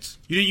gadgets.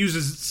 You didn't use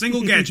a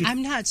single gadget.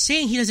 I'm not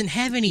saying he doesn't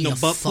have any No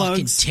butt fucking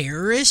plugs.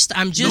 terrorist.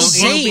 I'm No just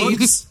butt saying.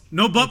 plugs?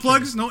 No butt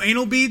plugs. No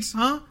anal beads.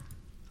 Huh?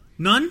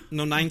 None.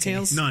 No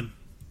Ninetales? None.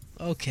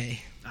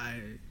 Okay.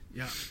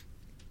 Yeah.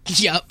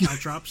 Yep.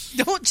 Caltrops.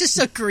 Don't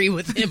disagree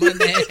with him on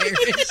that,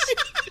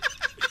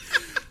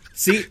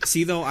 Harris.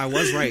 See though, I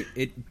was right.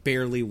 It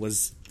barely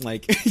was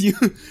like you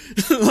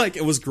like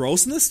it was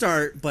gross in the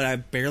start, but I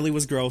barely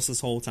was gross this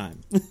whole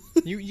time.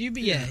 You've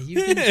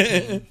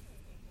been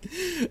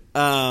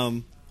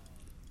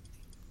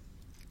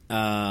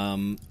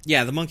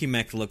Yeah, the monkey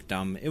mech looked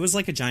dumb. It was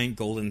like a giant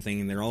golden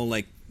thing and they're all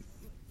like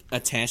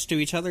attached to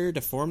each other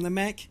to form the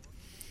mech.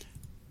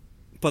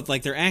 But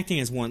like they're acting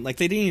as one. Like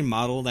they didn't even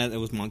model that it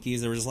was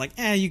monkeys. They were just like,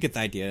 you get the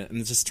idea,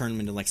 and just turn them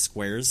into like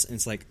squares. And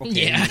it's like,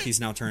 okay, Yeah. monkeys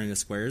now turn into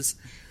squares.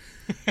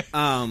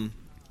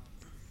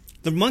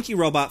 The monkey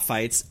robot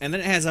fights, and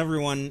then it has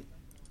everyone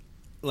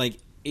like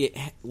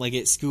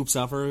it scoops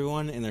up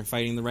everyone, and they're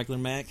fighting the regular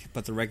mech.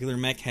 But the regular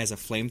mech has a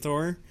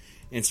flamethrower, and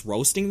it's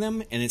roasting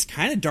them, and it's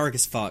kind of dark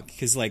as fuck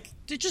because like.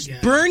 They're just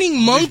burning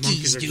monkeys,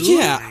 monkeys are dude. just-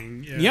 Yeah.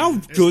 Yeah, You know how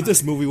it's good not-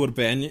 this movie would have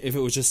been if it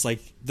was just like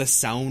the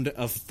sound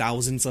of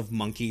thousands of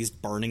monkeys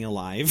burning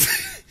alive?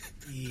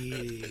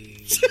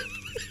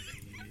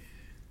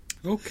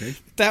 Okay,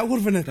 That would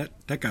have been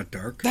that got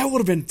dark. that would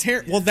have been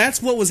terrible. Well,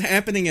 that's what was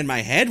happening in my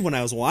head when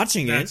I was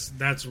watching it.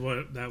 That's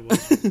what that was.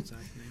 What's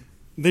happening.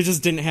 They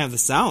just didn't have the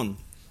sound.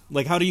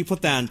 Like, how do you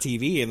put that on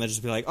TV and then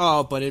just be like,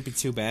 oh, but it'd be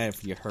too bad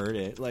if you heard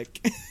it.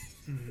 Like,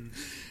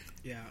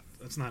 Yeah,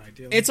 that's not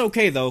ideal. it's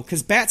okay though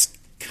because bats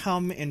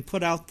come and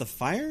put out the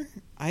fire.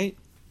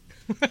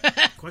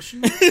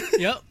 question.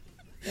 Yep.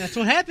 That's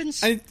what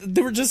happens.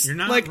 They were just You're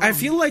not like I wrong.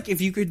 feel like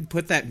if you could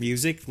put that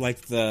music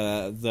like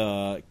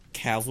the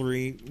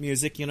cavalry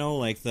music, you know,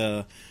 like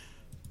the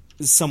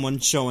someone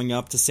showing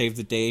up to save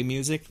the day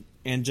music,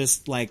 and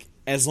just like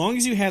as long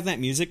as you have that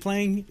music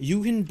playing,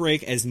 you can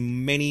break as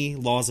many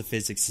laws of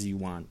physics as you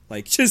want.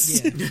 Like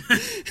just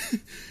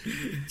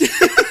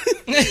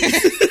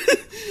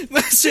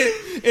that shit,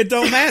 it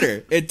don't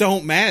matter. It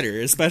don't matter,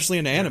 especially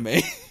in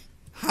anime.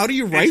 How do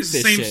you write It's the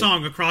this same shit?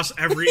 song across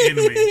every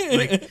anime.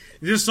 Like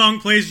this song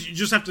plays, you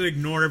just have to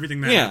ignore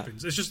everything that Yeah.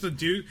 happens. It's just the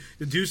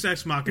Deus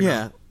Ex Machina.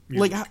 Yeah.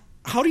 music. Like,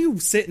 how do you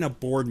sit in a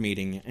board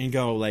meeting and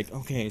go, like,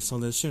 okay, so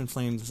there's shooting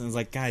flames, and it's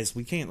like, guys,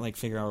 we can't, like,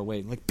 figure out a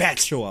way. Like,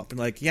 bats show up. And,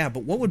 like, yeah,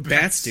 but what would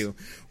bats do?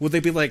 Would they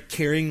be, like,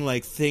 carrying,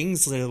 like,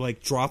 things that,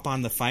 like, drop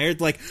on the fire?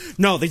 Like,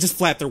 no, they just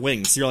flap their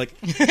wings. You're like,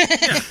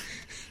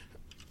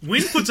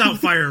 Wind puts out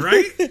fire,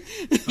 right?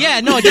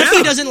 yeah, no, it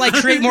definitely doesn't like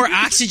create more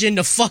oxygen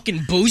to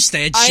fucking boost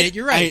that shit.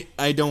 You're right.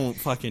 I don't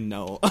fucking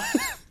know.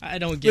 I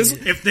don't get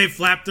it. If they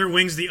flap their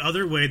wings the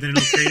other way, then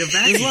it'll create a This is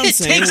vacuum. what I'm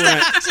saying. Takes the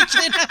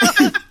oxygen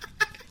out.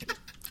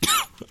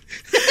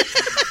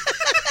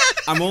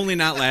 I'm only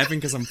not laughing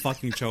because I'm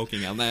fucking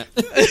choking on that.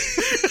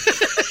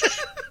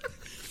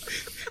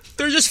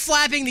 They're just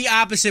flapping the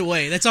opposite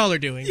way. That's all they're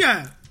doing.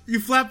 Yeah. You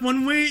flap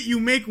one way, you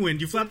make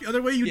wind. You flap the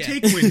other way, you Yeah.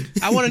 take wind.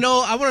 I want to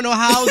know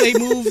how they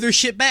move their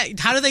shit back.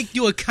 How do they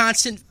do a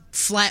constant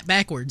flat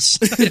backwards?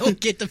 I don't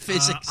get the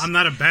physics. I'm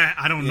not a bat.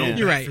 I don't know Yeah. bat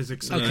You're right.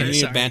 physics. Okay. You need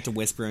sorry. a bat to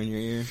whisper in your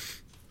ear.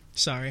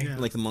 Sorry. Yeah.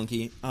 Like the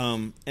monkey.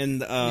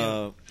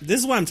 This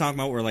is what I'm talking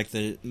about, where like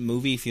the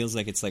movie feels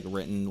like it's like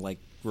written like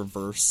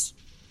reverse.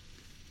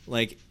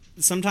 Like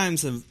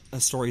sometimes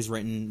a story's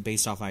written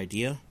based off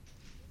idea,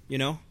 you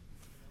know?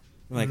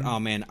 Like, oh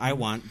man, I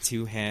want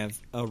to have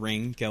a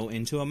ring go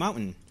into a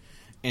mountain.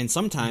 And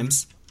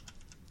sometimes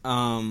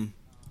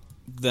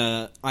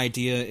the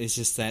idea is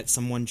just that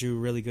someone drew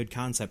really good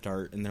concept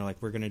art and they're like,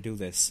 we're gonna do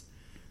this.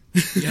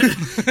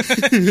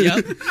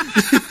 Yep.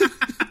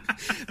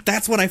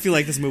 That's what I feel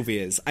like this movie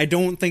is. I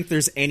don't think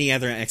there's any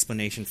other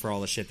explanation for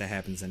all the shit that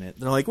happens in it.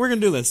 They're like, we're gonna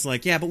do this.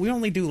 Like, yeah, but we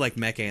only do like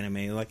mech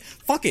anime. Like,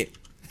 fuck it.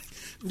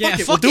 Yeah,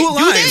 it, fuck we'll do it. it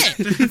live.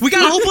 Do that. We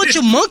got a whole bunch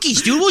of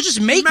monkeys, dude. We'll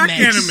just make Mech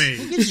mechs. anime.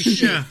 Who gives a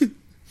shit? Yeah.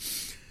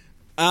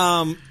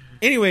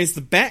 Anyways,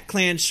 the Bat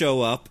Clan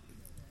show up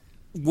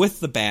with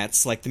the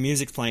bats, like the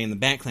music's playing, the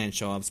Bat Clan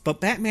show up.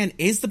 But Batman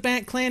is the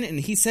Bat Clan, and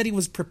he said he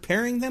was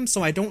preparing them,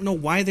 so I don't know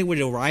why they would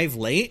arrive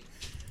late.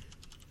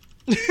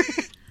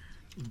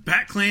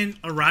 BatClan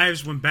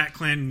arrives when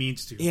BatClan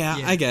needs to. Yeah,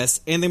 I guess.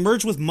 And they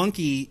merge with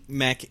Monkey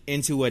Mech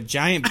into a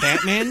giant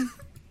Batman.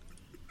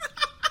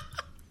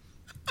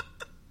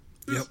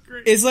 This is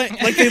great. It's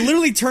like they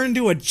literally turn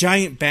into a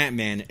giant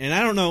Batman, and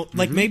I don't know,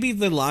 like maybe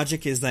the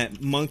logic is that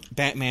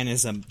Batman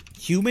is a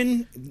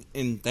human,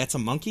 and that's a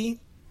monkey,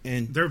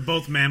 and They're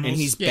both mammals.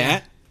 he's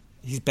Yeah.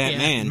 He's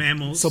Batman.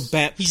 Mammals. So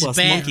Bat He's plus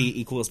Bat. Monkey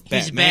equals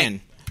He's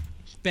Batman.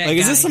 bad Like,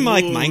 is guy. this some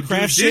like Ooh, Minecraft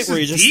dude, shit this where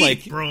you is just deep,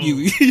 like bro.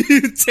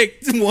 you take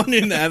one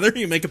and the other,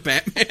 you make a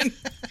Batman?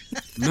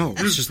 No,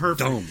 is it's just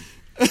perfect. dumb.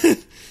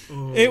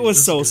 Oh, It was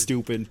this so is good.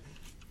 stupid.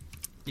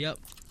 Yep.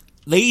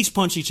 They each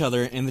punch each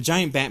other, and the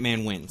giant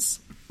Batman wins.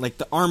 Like,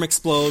 the arm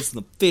explodes,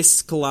 the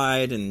fists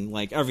collide, and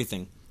like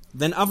everything.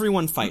 Then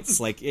everyone fights.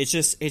 Like, it's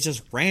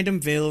just random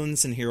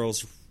villains and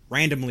heroes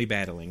randomly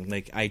battling.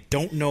 Like, I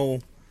don't know.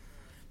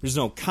 There's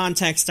no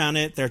context on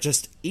it. They're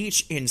just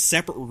each in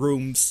separate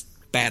rooms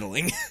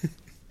battling.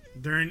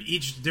 They're in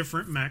each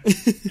different mech,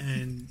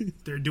 and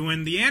they're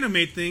doing the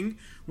anime thing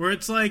where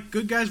it's like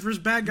good guys versus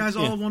bad guys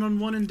all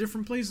one-on-one in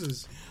different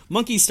places.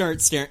 Monkey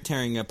starts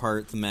tearing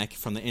apart the mech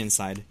from the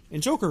inside,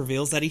 and Joker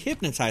reveals that he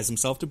hypnotized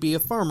himself to be a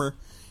farmer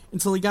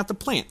until he got the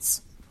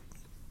plants.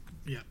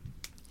 Yeah.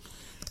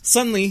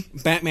 Suddenly,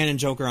 Batman and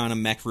Joker are on a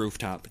mech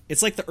rooftop.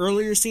 It's like the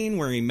earlier scene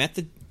where he met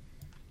the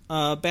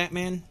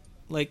Batman,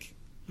 like,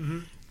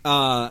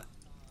 but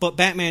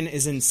Batman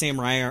is in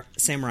samurai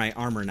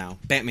armor now.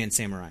 Batman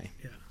samurai.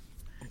 Yeah.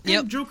 Yep.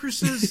 And Joker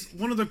says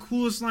one of the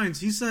coolest lines.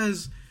 He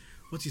says,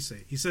 what's he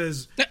say? He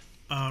says,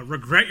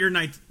 regret your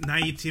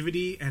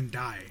naivety and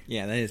die.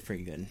 Yeah, that is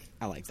pretty good.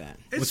 I like that.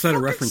 It's What's that a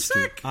fucking reference to?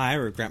 sick. I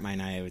regret my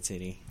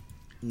naivety.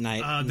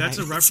 That's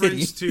a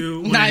reference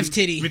to when Knife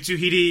titty.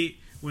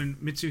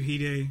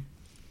 Mitsuhide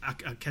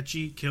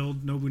Akechi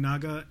killed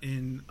Nobunaga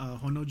in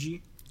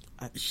Honoji.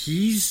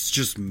 He's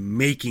just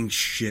making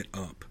shit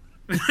up.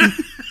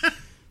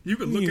 You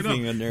can look You it up.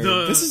 being a nerd.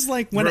 The This is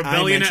like when I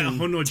rebellion at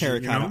mentioned Honoji,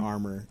 terracotta you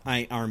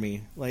know?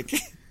 army. Like,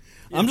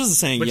 I'm just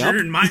saying, But yup.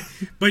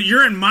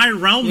 you're in my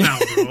realm now,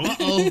 bro.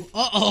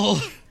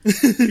 Oh.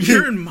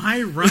 You're in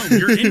my realm.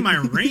 You're in my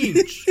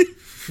range.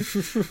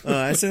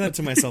 I say that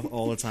to myself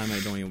all the time. I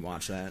don't even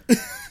watch that.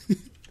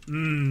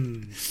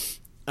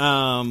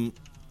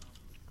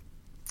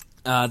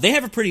 They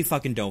have a pretty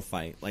fucking dope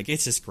fight. Like,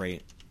 it's just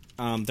great.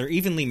 They're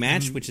evenly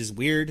matched, which is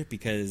weird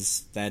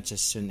because that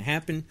just shouldn't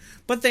happen.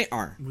 But they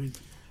are.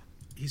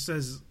 He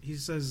says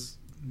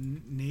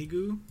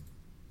negu,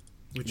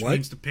 which What?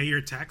 means to pay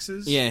your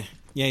taxes. Yeah,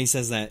 he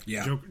says that.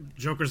 Yeah.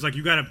 Joker's like,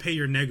 you gotta pay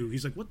your negu.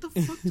 He's like, what the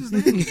fuck does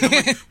that mean? I'm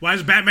like, why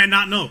does Batman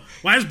not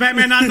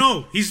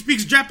know? He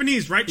speaks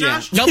Japanese, right,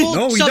 Josh? Double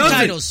No, he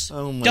subtitles.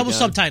 Oh my Double God.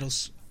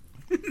 subtitles.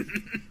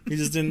 He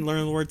just didn't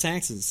learn the word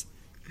taxes.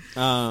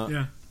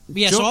 Yeah.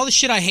 Yeah, so all the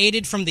shit I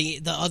hated from the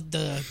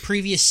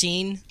previous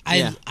scene,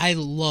 I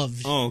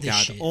loved. Oh, this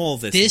God, shit. all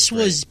this This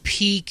was was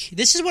peak.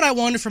 This is what I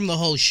wanted from the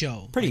whole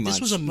show. Pretty Like, much.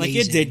 This was amazing.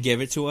 Like, it did give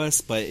it to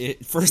us, but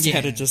it first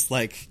had to Yeah. just,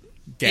 like,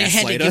 It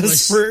had to gaslight give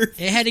us for It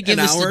had to give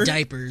an us hour. the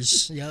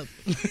diapers. Yep.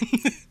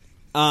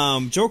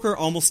 Joker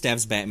almost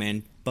stabs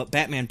Batman, but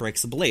Batman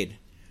breaks the blade.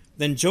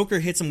 Then Joker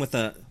hits him with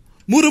a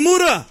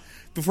Muda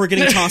before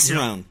getting tossed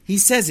around. He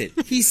says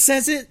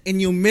it,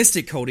 and you missed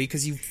it, Cody,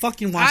 because you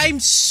fucking watched I'm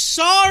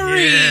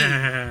sorry.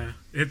 Yeah.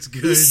 It's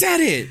good. He said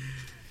it.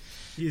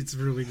 It's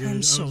really good.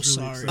 I'm so I was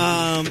really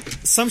sorry.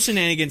 excited. Some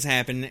shenanigans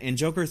happen, and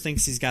Joker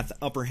thinks he's got the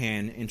upper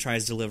hand and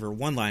tries to deliver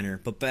one-liner,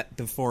 but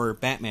before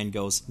Batman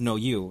goes, "No,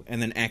 you,"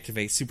 and then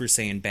activates Super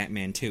Saiyan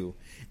Batman 2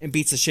 and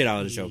beats the shit out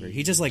of the Joker.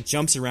 He just, like,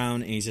 jumps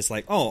around, and he's just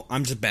like, "Oh,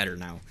 I'm just better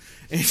now."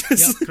 And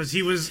just, Because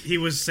he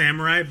was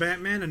Samurai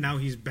Batman, and now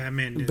he's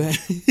Batman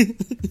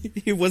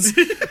Ninja. he was.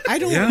 I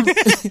don't. Yeah.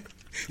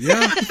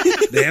 Yeah.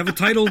 They have a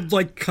titled,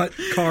 like, cut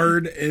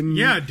card and...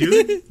 Yeah,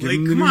 dude. Give Like,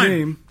 him the come new on.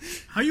 name.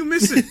 How you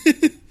miss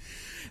it?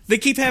 They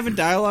keep having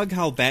dialogue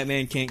how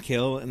Batman can't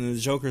kill, and then the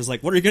Joker's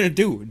like, "What are you gonna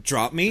do?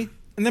 Drop me?"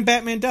 And then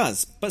Batman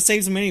does, but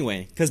saves him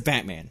anyway, because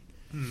Batman.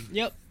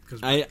 Yep.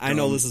 I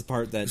know this is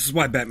part that This is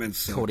why Batman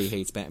sucks. Cody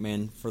hates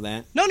Batman for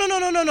that.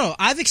 No.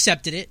 I've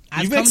accepted it.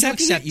 I've You've come accepted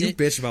to accept it? You it.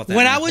 bitch about that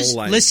When my I was whole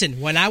life. listen,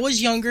 when I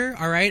was younger,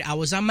 all right, I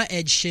was on my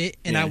edge shit,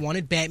 and Yeah. I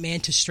wanted Batman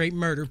to straight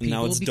murder Now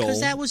people it's because dull.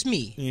 that was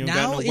me. You don't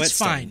got Now no it's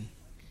whetstone. fine.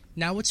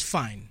 Now it's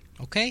fine.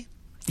 Okay.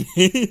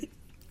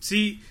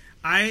 See,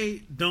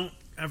 I don't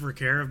ever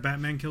care if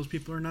Batman kills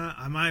people or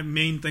not. My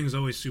main thing is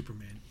always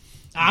Superman.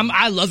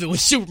 I love it when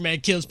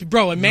Superman kills people,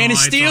 bro. And Man No, of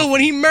I Steel, don't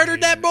when he hate murdered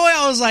it. that boy,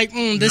 I was like,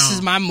 this No.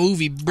 is my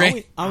movie, bro.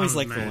 I always Oh,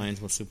 like the man.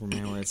 lines with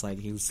Superman where it's like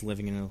he was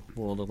living in a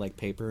world of like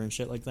paper and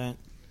shit like that.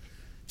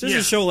 Just Yeah,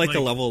 to show like the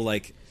like- level of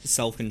like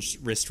self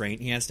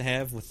restraint he has to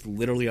have with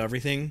literally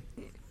everything.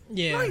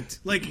 Yeah. Right.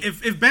 Like,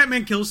 if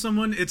Batman kills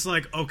someone, it's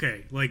like,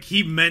 okay, like,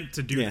 he meant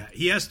to do Yeah. that.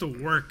 He has to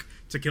work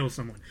to kill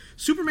someone.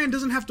 Superman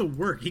doesn't have to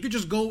work. He could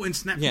just go and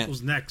snap Yeah.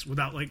 people's necks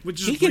without, like, with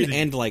just He can breathing.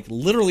 end like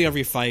literally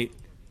every fight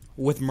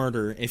with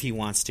murder if he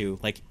wants to,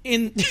 like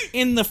in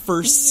the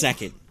first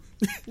second.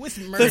 With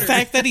murder. The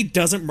fact that he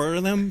doesn't murder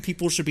them,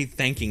 people should be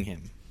thanking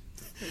him.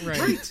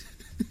 Right.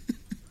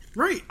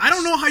 Right. I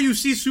don't know how you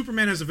see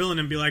Superman as a villain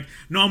and be like,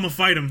 no, I'm gonna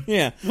fight him.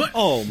 Yeah. What?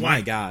 Oh my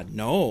Why? God,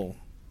 no.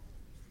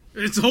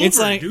 It's over, It's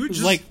like- dude.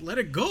 Just like- let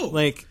it go.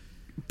 Like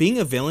being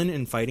a villain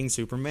and fighting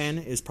Superman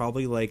is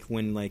probably like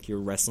when like you're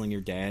wrestling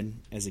your dad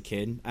as a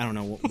kid. I don't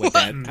know what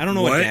dad. I don't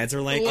know what What? dads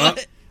are like.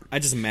 What? I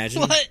just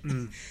imagine. What?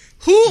 Mm-hmm.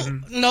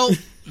 Who? No.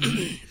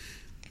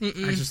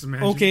 I just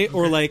imagine. Okay,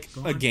 or like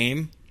go a on.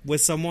 game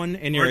with someone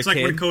and you're Or it's a like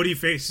kid. when Cody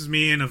faces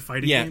me in a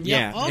fighting Yeah, game.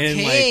 yeah. And,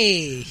 Okay,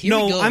 like, here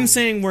we no, go. I'm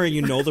saying where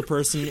you know the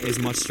person is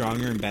much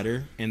stronger and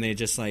better, and they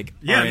just like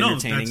Yeah, are no,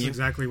 entertaining that's you.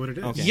 exactly what it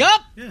is. Okay.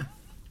 Yup. Yeah,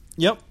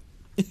 Yep.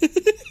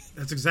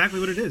 that's exactly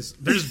what it is.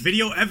 There's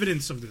video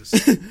evidence of this.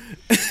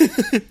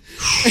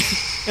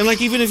 And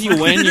like even if you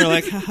win, you're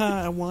like,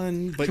 haha, I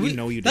won, but you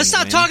know you didn't. Let's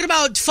stop win. talking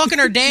about fucking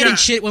our dad Yeah. and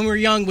shit when we were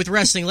young with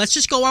wrestling. Let's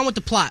just go on with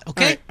the plot,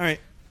 okay? All right.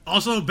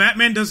 Also,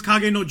 Batman does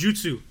Kage no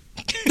Jutsu.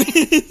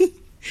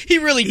 He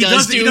really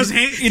does, dude. He does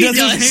hand, He does.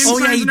 hand Oh,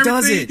 yeah, signs he and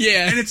does everything. it.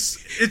 Yeah. And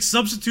it's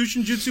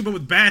substitution jutsu, but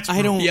with bats. I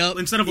bro, don't. Yep.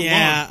 instead of a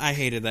Yeah, log. I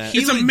hated that.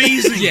 It's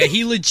amazing. Yeah,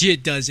 he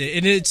legit does it,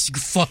 and it's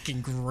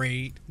fucking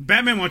great.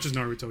 Batman watches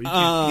Naruto. You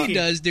can't, He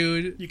does,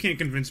 dude. You can't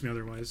convince me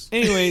otherwise.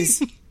 Anyways,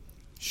 he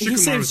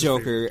Shikamaru's saves his favorite.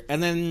 Joker,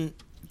 and then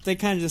they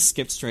kind of just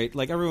skip straight.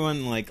 Like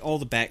everyone, like all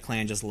the Bat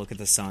Clan, just look at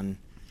the sun,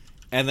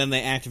 and then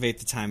they activate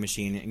the time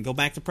machine and go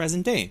back to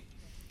present day.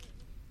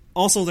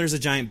 Also, there's a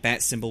giant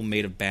bat symbol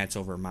made of bats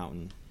over a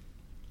mountain.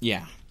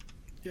 Yeah,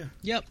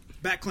 Yep.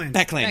 Batclan.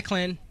 Bat Clan. Bat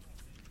Clan.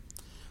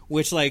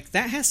 Which, like,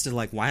 that has to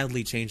like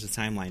wildly change the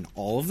timeline.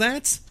 All of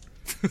that.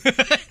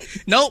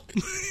 Nope.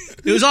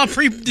 It was all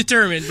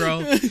predetermined,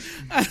 bro.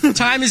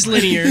 Time is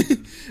linear.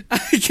 I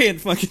can't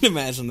fucking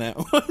imagine that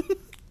one.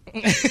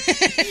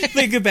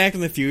 They get back in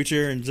the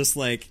future and just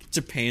like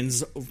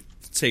Japan's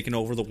taken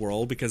over the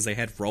world because they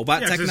had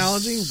robot Yeah, 'cause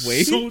technology. it's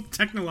Wait, so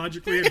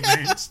technologically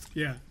advanced.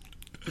 Yeah.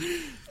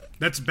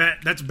 That's Bat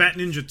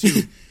Ninja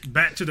 2.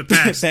 Bat to the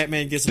past.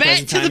 Batman gets a Back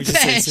present to time the and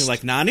just says past.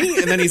 like Nani,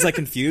 and then he's like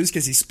confused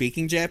because he's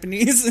speaking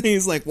Japanese, and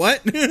he's like,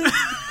 "What?"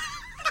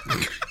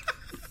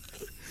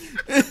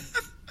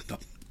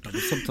 Double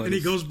subtitles. And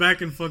he goes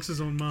back and fucks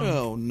his own mom.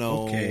 Oh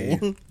no.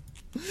 Okay.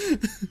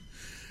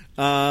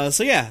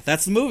 So yeah,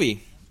 that's the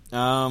movie.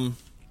 How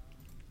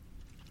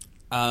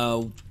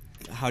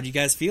do you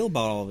guys feel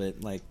about all of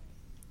it? Like,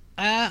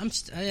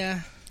 Yeah,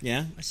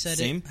 yeah, I said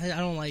same. it. I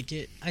don't like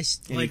it.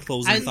 Any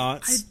closing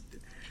thoughts?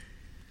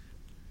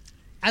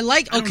 I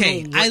like. I don't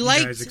Okay, know what I you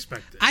like. guys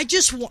expected. I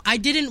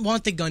didn't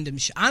want the Gundam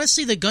shit.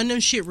 Honestly, the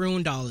Gundam shit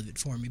ruined all of it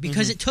for me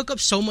because it took up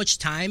so much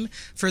time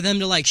for them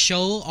to like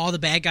show all the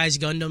bad guys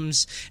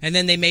Gundams, and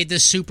then they made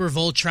this Super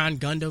Voltron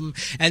Gundam,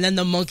 and then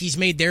the monkeys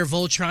made their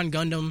Voltron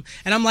Gundam,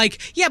 and I'm like,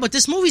 yeah, but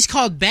this movie's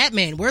called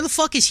Batman. Where the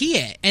fuck is he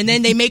at? And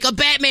then they make a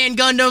Batman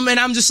Gundam,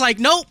 and I'm just like,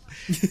 nope.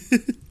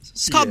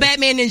 It's called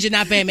Batman Ninja,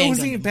 not It Batman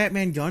wasn't Gundam. even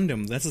Batman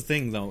Gundam. That's the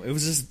thing, though. It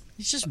was just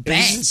It's just it was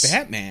bats. just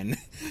Batman,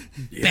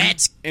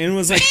 Bats. and it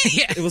was like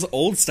Yeah. it was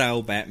old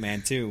style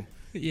Batman too.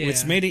 Yeah.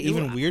 Which made it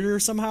even wa- weirder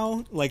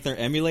somehow. Like they're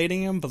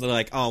emulating him, but they're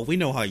like, "Oh, we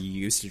know how you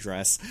used to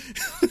dress."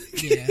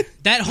 Yeah,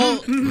 that whole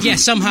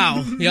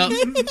somehow, yep.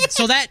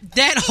 So that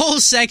whole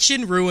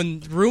section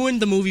ruined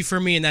the movie for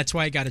me, and that's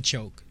why I got a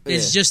choke.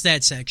 It's Yeah. just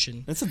that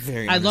section. That's a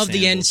very I love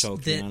the end. understandable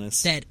choke, to be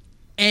honest. That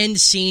end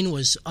scene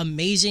was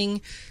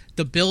amazing.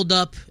 The build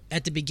up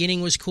at the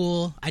beginning was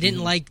cool. I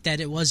didn't like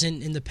that it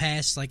wasn't in the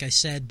past, like I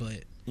said,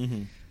 but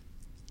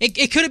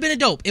it could have been a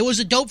dope. It was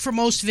a dope for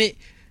most of it.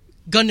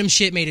 Gundam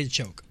shit made it a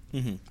choke.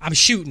 I'm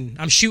shooting.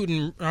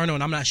 Or no,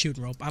 I'm not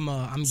shooting rope. I'm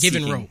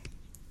giving Seeking. rope.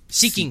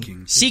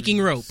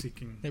 Seeking rope.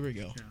 Seeking. There we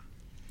go. Yeah.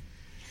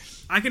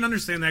 I can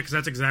understand that because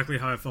that's exactly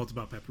how I felt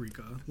about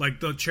Paprika. Like,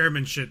 the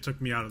chairman shit took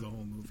me out of the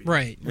whole movie.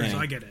 Right. So Right.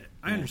 I get it.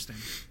 I understand.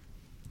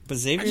 But I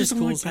Xavier's just don't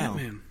cool like as hell.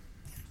 Batman.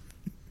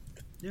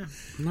 Yeah.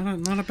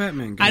 I'm not a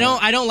Batman guy.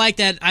 I don't like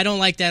that. I don't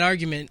like that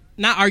argument.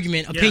 Not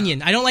argument.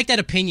 Opinion. I don't like that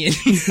opinion.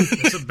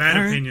 It's a bad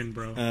All right. opinion,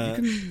 bro.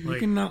 You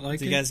can not like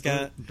So it. you guys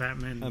got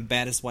Batman. a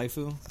baddest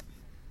waifu?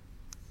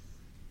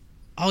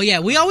 Oh yeah,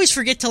 we always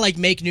forget to like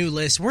make new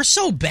lists. We're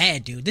so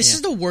bad, dude. This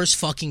is the worst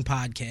fucking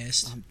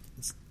podcast.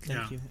 Thank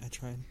Yeah. you. I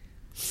tried.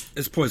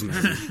 It's Poison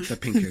Ivy.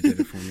 That pink hair did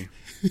it for me.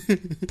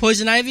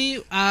 Poison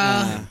Ivy.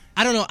 I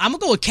don't know. I'm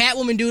gonna go with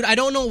Catwoman, dude. I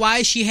don't know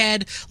why she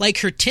had like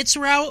her tits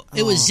were out.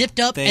 It was zipped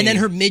up, and then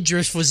her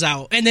midriff was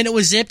out, and then it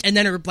was zipped, and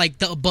then her like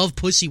the above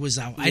pussy was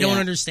out. I don't Yeah.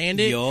 understand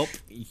it. Yup.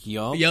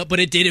 Yup, but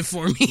it did it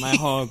for me. My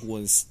hog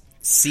was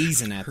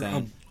seasoned at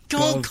that.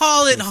 Don't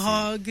call it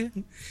hog.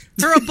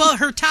 Her above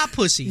her top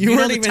pussy. You know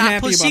weren't the even top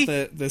happy pussy?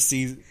 about the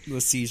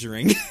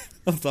seizuring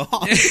of the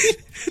hog.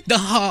 The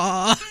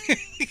hog.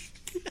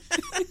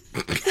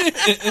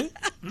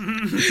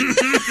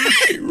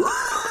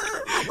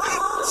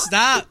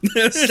 Stop.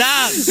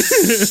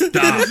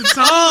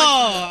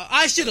 Oh,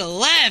 I should have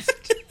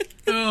left.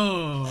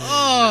 Oh,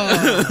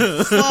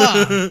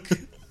 Fuck.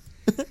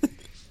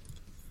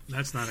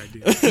 that's not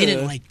ideal. He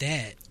didn't like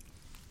that.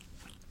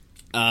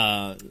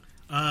 Uh,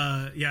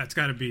 Yeah, it's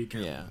got to be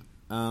Catwoman.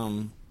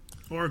 yeah.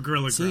 Or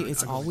Gorilla See, Grodd.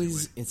 it's I'll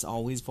go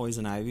always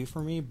Poison Ivy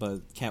for me,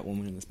 but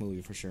Catwoman in this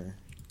movie for sure.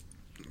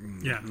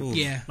 Yeah.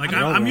 Yeah. Like,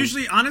 I'm I'm wrong.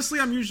 usually, honestly,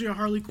 I'm usually a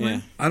Harley Quinn.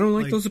 Yeah. I don't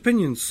like Like- those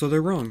opinions, so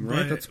they're wrong, right?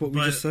 But- That's what we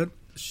but just said.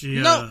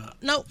 She, No.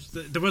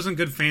 there wasn't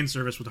good fan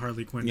service with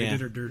Harley Quinn. Yeah, They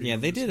did her dirty. yeah,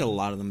 with they this did a one.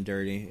 lot of them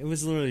dirty. It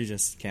was literally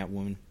just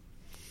Catwoman,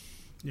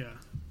 Yeah.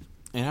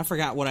 and I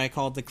forgot what I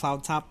called the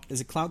cloud top.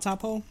 Is it cloud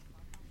top hole?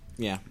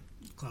 Yeah,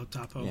 Cloud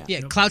Top Ho. Yeah. Yeah,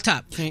 Yep. cloud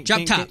top.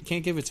 Drop top.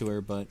 Can't give it to her,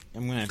 but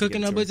I'm gonna have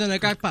Cooking to up give it with to her. in a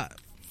crock pot.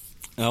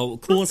 Oh,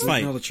 coolest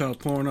fight. Another child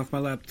pouring off my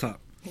laptop.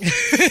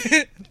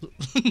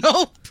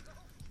 Nope.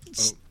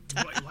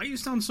 Why you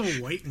sound so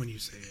white when you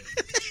say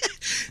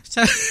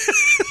it?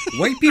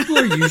 White people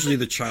are usually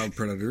the child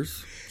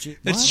predators.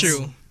 That's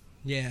true.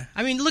 Yeah.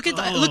 I mean, look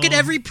at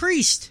every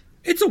priest.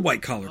 It's a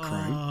white collar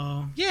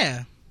crime.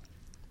 Yeah.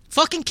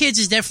 Fucking kids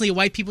is definitely a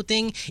white people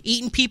thing.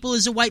 Eating people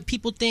is a white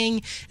people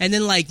thing. And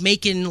then, like,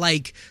 making,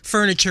 like,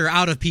 furniture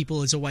out of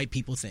people is a white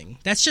people thing.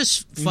 That's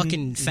just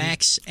fucking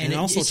facts. And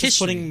And also it's just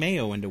history. putting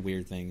mayo into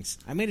weird things.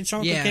 I made a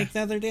chocolate Yeah. cake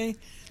the other day.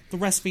 The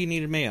recipe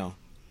needed mayo.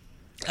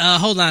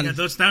 Hold on. Yeah,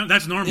 that's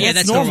normal. Yeah,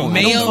 that's normal. normal.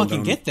 I Mayo- don't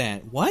fucking get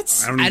that.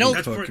 What? I don't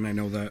don't- fucking I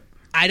know that.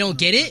 I don't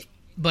get it,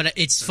 but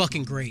it's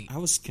fucking great. I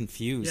was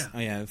confused. Yeah. Oh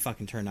yeah, it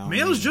fucking turned out.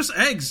 Mayo's amazing. just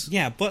eggs.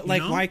 Yeah, but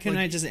like, You know? why couldn't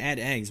Like- I just add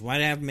eggs?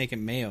 Why'd I have to make it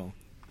mayo?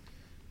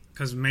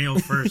 Because mayo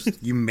first.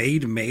 You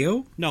made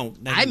mayo? No,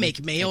 I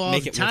make mayo all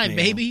make the it with time, mayo.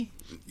 baby.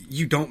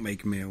 You don't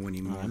make mayo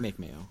anymore. Oh, I make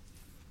mayo.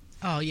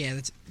 Oh, yeah.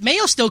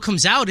 Mayo still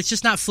comes out. It's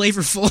just not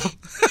flavorful.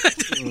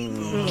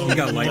 You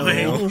got light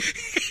mayo.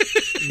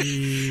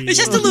 It's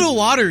just a little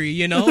watery,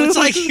 you know? It's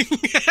like...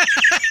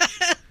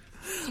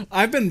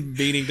 I've been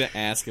meaning to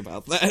ask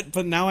about that,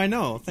 but now I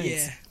know.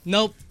 Thanks. yeah.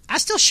 Nope. I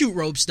still shoot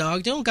ropes,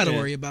 dog. Don't gotta Yeah.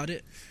 worry about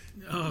it.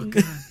 Oh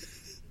god.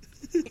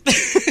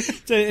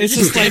 It's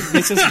just like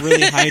it's just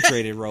really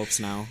hydrated ropes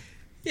now.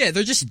 Yeah,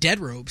 they're just dead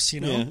ropes, you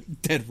know? Yeah,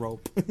 dead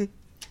rope. What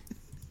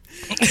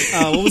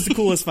was the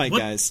coolest fight, What?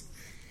 guys?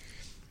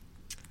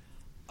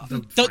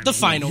 The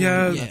final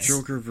Yeah, one. the Yes.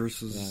 Joker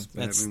versus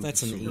that's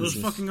Batman. an It was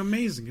easy. fucking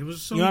amazing. It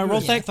was so. You know, I good.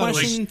 wrote Yeah, I that thought it was-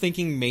 question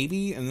thinking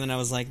maybe, and then I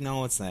was like,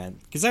 no, it's that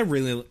because I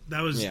really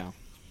That was yeah.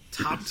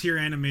 top tier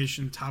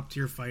animation, top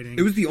tier fighting.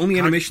 It was the only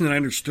animation that I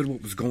understood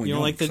what was going You know,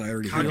 on. like the 'cause I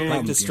already you had a know, like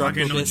problem the with the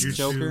struggle animation. disc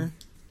Jutsu. Joker.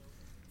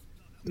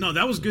 No,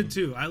 that was good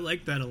too. I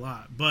liked that a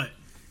lot, but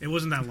it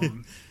wasn't that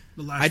long.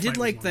 The last I did fight was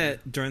like longer.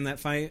 that during that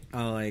fight.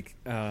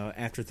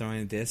 After throwing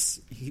the disc,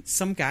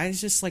 some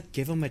guys just like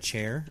give him a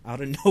chair out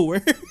of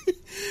nowhere.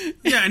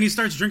 Yeah, and he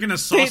starts drinking a they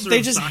saucer. they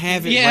of just sake.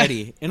 have it Yeah.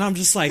 ready, and I'm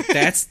just like,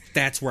 that's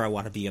where I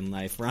want to be in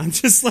life. Where I'm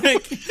just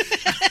like,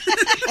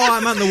 oh,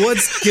 I'm out in the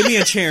woods. Give me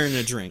a chair and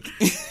a drink.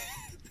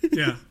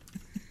 Yeah.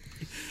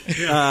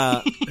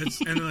 Yeah.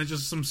 And then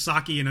just some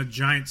sake in a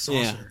giant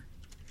saucer.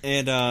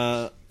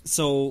 And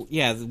so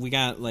yeah, we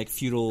got like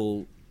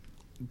feudal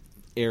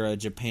era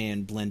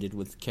Japan blended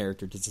with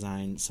character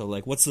design. So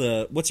like, what's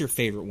your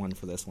favorite one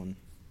for this one?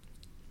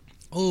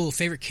 Oh,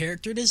 favorite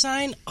character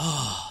design?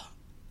 Oh,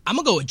 I'm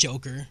gonna go with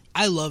Joker.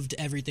 I loved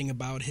everything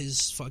about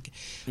his fucking...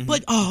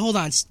 But, oh, hold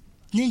on.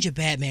 Ninja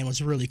Batman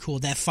was really cool.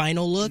 That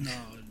final look. No,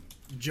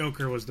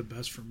 Joker was the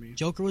best for me.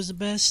 Joker was the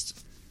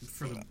best.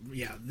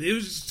 Yeah, it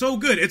was so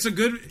good. It's a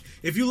good.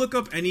 If you look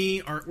up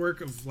any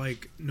artwork of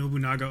like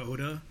Nobunaga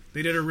Oda,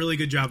 they did a really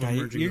good job of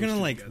merging. You're those gonna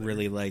two like together.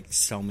 really like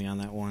sell me on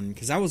that one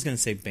because I was gonna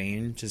say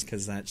Bane just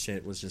because that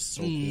shit was just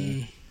so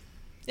cool.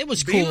 It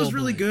was Bane cool. was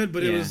really but good,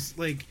 but it yeah. was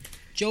like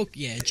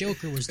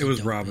Joker was the It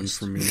was dopest. Robin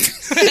for me.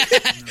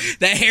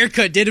 That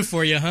haircut did it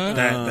for you, huh?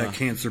 That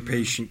cancer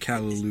patient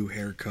Callaloo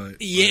haircut.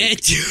 Yeah,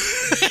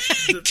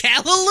 dude.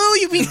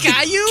 Callaloo? You mean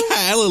Caillou?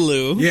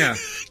 Hallelujah! Yeah.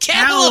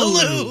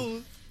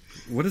 Callaloo.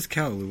 What is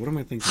Callaloo? What am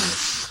I thinking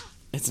of?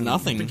 It's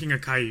nothing. thinking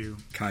of Caillou.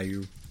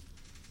 Caillou.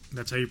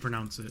 That's how you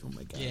pronounce it. Oh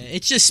my god! Yeah,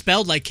 it's just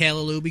spelled like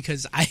Callaloo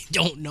because I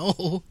don't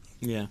know.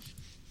 Yeah.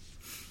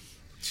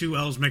 2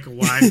 L's make a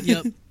Y.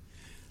 Yep.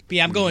 But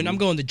yeah, I'm going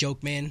the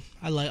joke, man.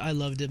 I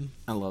loved him.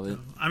 I love it.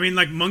 I mean,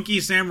 like Monkey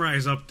Samurai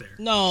is up there.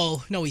 No,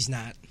 he's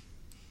not.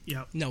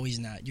 Yep. No, he's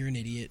not. You're an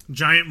idiot.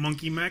 Giant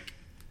monkey mech.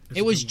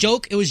 It was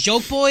Joke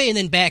Boy and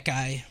then Bat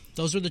Guy.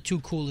 Those were the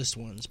two coolest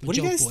ones. But What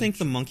do you Joke guys Boy, think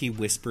the monkey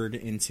whispered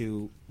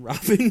into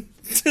Robin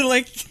to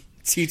like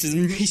teach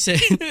him? He said,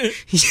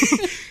 he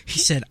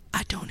said,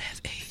 I don't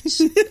have AIDS.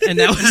 And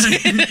that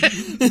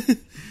was it.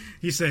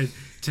 He said,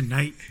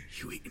 "Tonight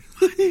you eat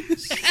my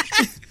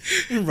ass."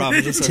 And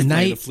Robin just starts Tonight-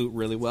 playing the flute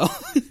really well.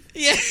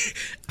 Yeah.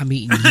 I'm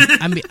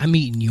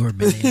eating your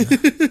banana.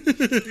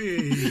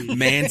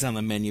 Man's on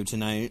the menu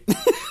tonight.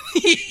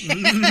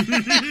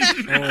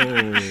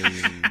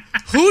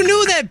 Who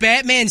knew that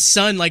Batman's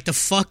son liked to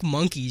fuck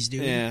monkeys,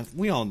 dude? Yeah,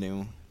 we all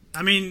knew.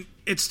 I mean,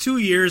 it's 2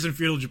 years in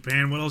feudal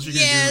Japan. What else are you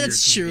gonna do? Yeah, with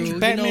that's your true. teenager? You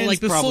Batman's know, like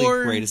probably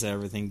before, greatest at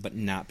everything, but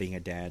not being a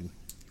dad.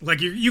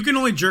 Like you can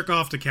only jerk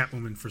off to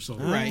Catwoman for so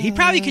long. right? He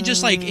probably could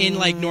just like in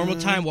like normal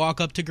time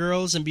walk up to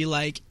girls and be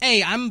like,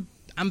 "Hey, I'm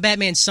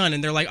Batman's son,"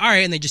 and they're like, "All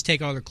right," and they just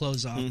take all their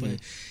clothes off. But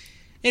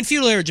in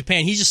feudal era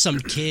Japan, he's just some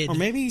kid. Or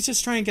maybe he's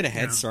just trying to get a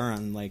head Yeah. start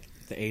on like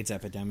the AIDS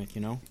epidemic.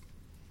 You know,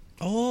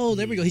 Oh,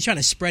 there we go. He's trying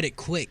to spread it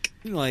quick.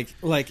 like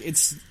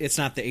it's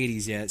not the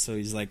 80s yet, so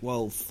he's like,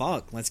 well,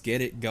 fuck, let's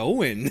get it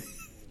going.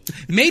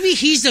 Maybe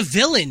he's the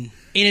villain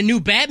in a new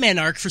Batman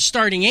arc for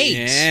starting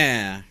AIDS.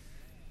 Yeah,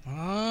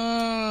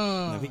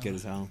 Oh. that'd be good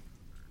as hell.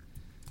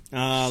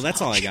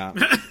 That's all I got.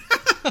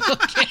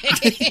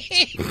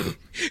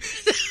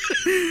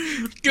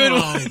 Good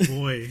one. Oh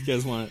boy. You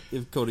guys want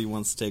if Cody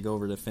wants to take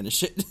over to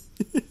finish it?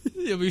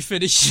 You'll be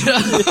finished.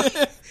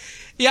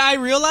 Yeah, I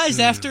realized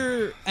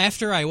after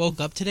I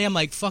woke up today, I'm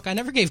like, fuck, I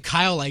never gave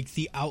Kyle like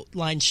the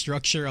outline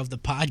structure of the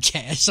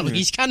podcast, so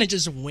he's kind of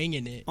just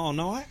winging it. Oh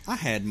no, I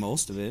had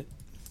most of it.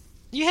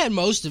 You had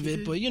most of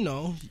it, but you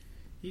know,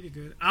 He did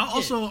good.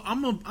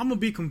 I'm gonna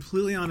be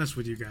completely honest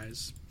with you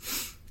guys.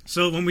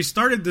 So when we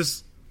started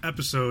this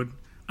episode,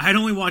 I had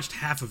only watched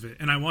half of it,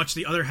 and I watched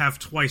the other half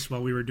twice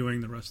while we were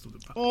doing the rest of the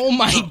podcast. oh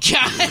my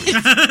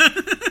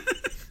god.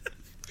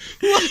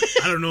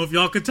 I don't know if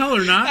y'all could tell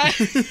or not,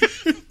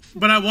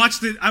 but I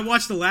watched it. I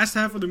watched the last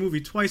half of the movie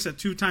twice at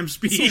 2 times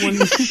speed.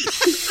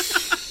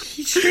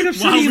 He straight up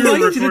said While he we were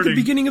liked it at the recording.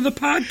 beginning of the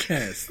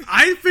podcast.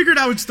 I figured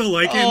I would still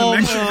like it, and the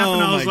next shit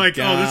happened. I was my like,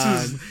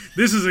 God. "Oh,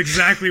 this is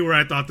exactly where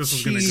I thought this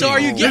was going to go." So are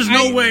you? There's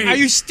no way. Are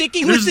you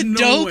sticking There's with the no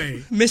dope,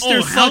 way. Mister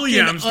Oh hell fucking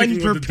yeah! I'm sticking with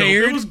the dope.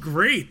 unprepared? It was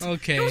great.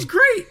 Okay. it was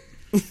great.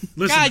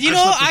 Listen, God, you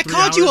know, slept for I 3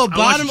 called you a hours. I watched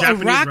bottom, a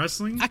Japanese rock.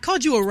 wrestling. I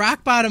called you a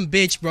rock bottom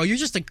bitch, bro. You're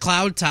just a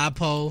cloud top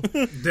hoe.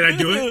 Did I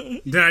do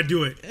it? Did I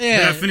do it? Yeah.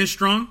 Did I finish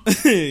strong?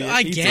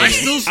 I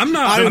guess. I'm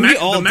not. The we mech-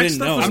 all the mech didn't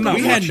stuff know. was I'm not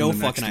we had watching no the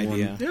next fucking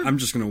one. idea. I'm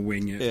just gonna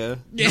wing it. Yeah.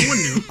 No one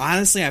knew.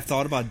 Honestly, I've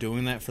thought about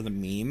doing that for the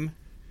meme,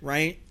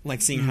 right?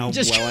 Like seeing how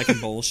Just- well I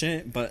can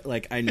bullshit, but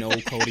like I know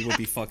Cody would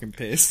be fucking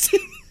pissed.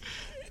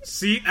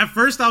 See, at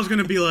first I was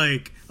gonna be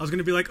like,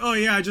 oh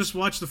yeah, I just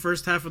watched the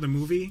first half of the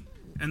movie,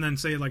 and then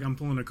say like I'm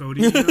pulling a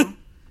Cody, you know,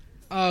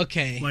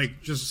 Okay.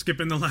 like just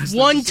skipping the last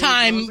One episode. I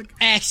time, was like,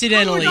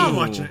 accidentally. I'll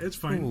watch it. It's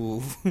fine.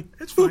 Ooh.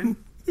 It's fine.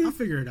 I'll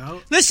figure it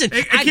out. Listen,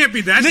 It can't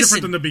be that listen,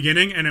 different than the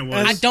beginning, and it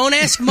was. I don't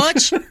ask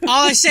much. All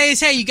I say is,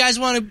 hey, you guys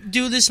want to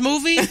do this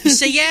movie? You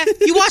say, yeah.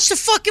 You watch the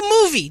fucking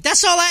movie.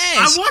 That's all I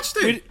I ask. watched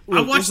it. Wait,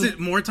 I watched listen, it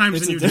more times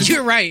it's than a you did.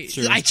 You're right.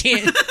 Sure. I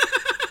can't.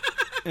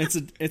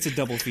 It's a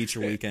double feature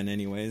weekend,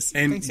 anyways.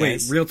 And Thanks, wait,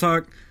 guys. real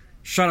talk.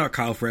 Shout out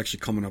Kyle for actually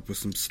coming up with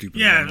some stupid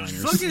Yeah,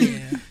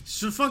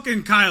 one-liners.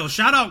 fucking Kyle.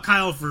 Shout out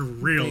Kyle for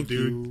real, Thank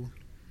dude.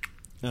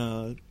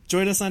 you.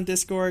 Join us on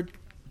Discord.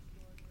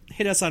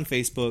 Hit us on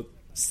Facebook.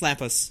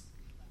 Slap us.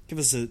 Give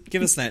us that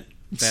review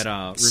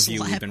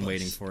we've Slap been us.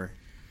 waiting for.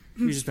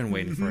 We've just been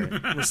waiting for it.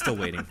 We're still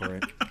waiting for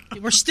it.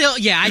 We're still,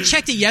 yeah, I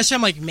checked it yesterday.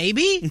 I'm like,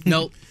 maybe?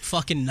 Nope.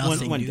 Fucking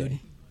nothing, one dude. day.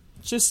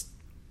 Just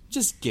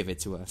give it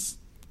to us.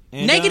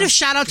 And, Negative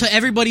shout out to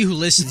everybody who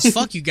listens.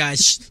 Fuck you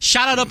guys.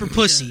 Shout out Upper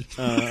Pussy.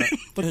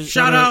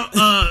 Shout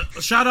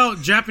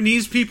out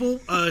Japanese people.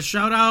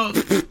 Shout out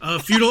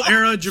feudal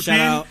era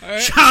Japan.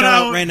 Shout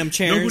out random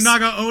chairs.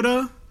 Nobunaga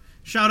Oda.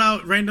 Shout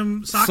out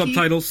random Saki.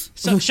 Subtitles.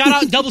 So, shout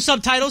out double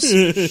subtitles.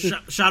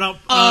 Shout out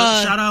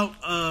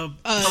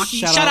Hockey.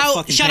 Shout out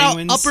fucking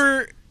penguins.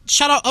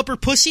 Shout out upper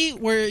pussy,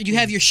 where you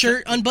have your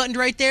shirt unbuttoned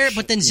right there,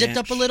 but then zipped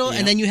up a little, yeah.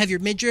 and then you have your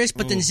midriff,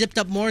 but then zipped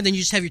up more, then you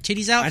just have your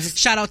titties out.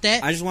 Shout out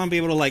that. I just want to be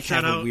able to like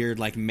Shout have a out weird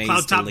like maze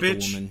Cloud to Top lick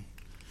Bitch. a woman.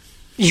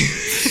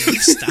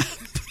 Stop.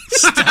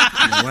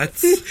 What?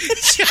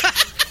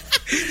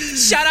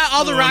 Shout out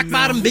all the Oh, rock no.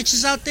 bottom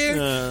bitches out there.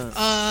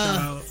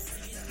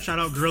 Shout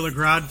out Gorilla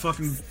Grodd.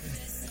 Fucking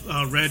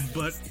red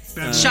butt.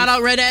 Shout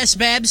out red ass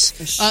Babs.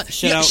 Shout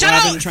out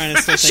Robin trying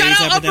to stop the shout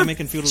AIDS out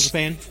epidemic in feudal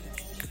Japan.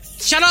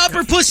 Shout out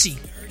upper pussy.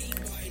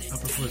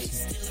 Upper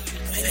pussy.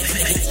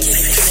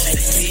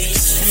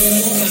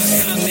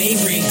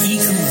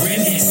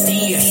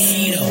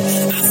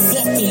 I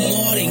fuck them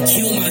all and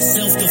kill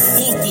myself. The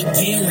fuck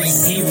again,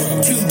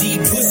 zero. Too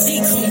deep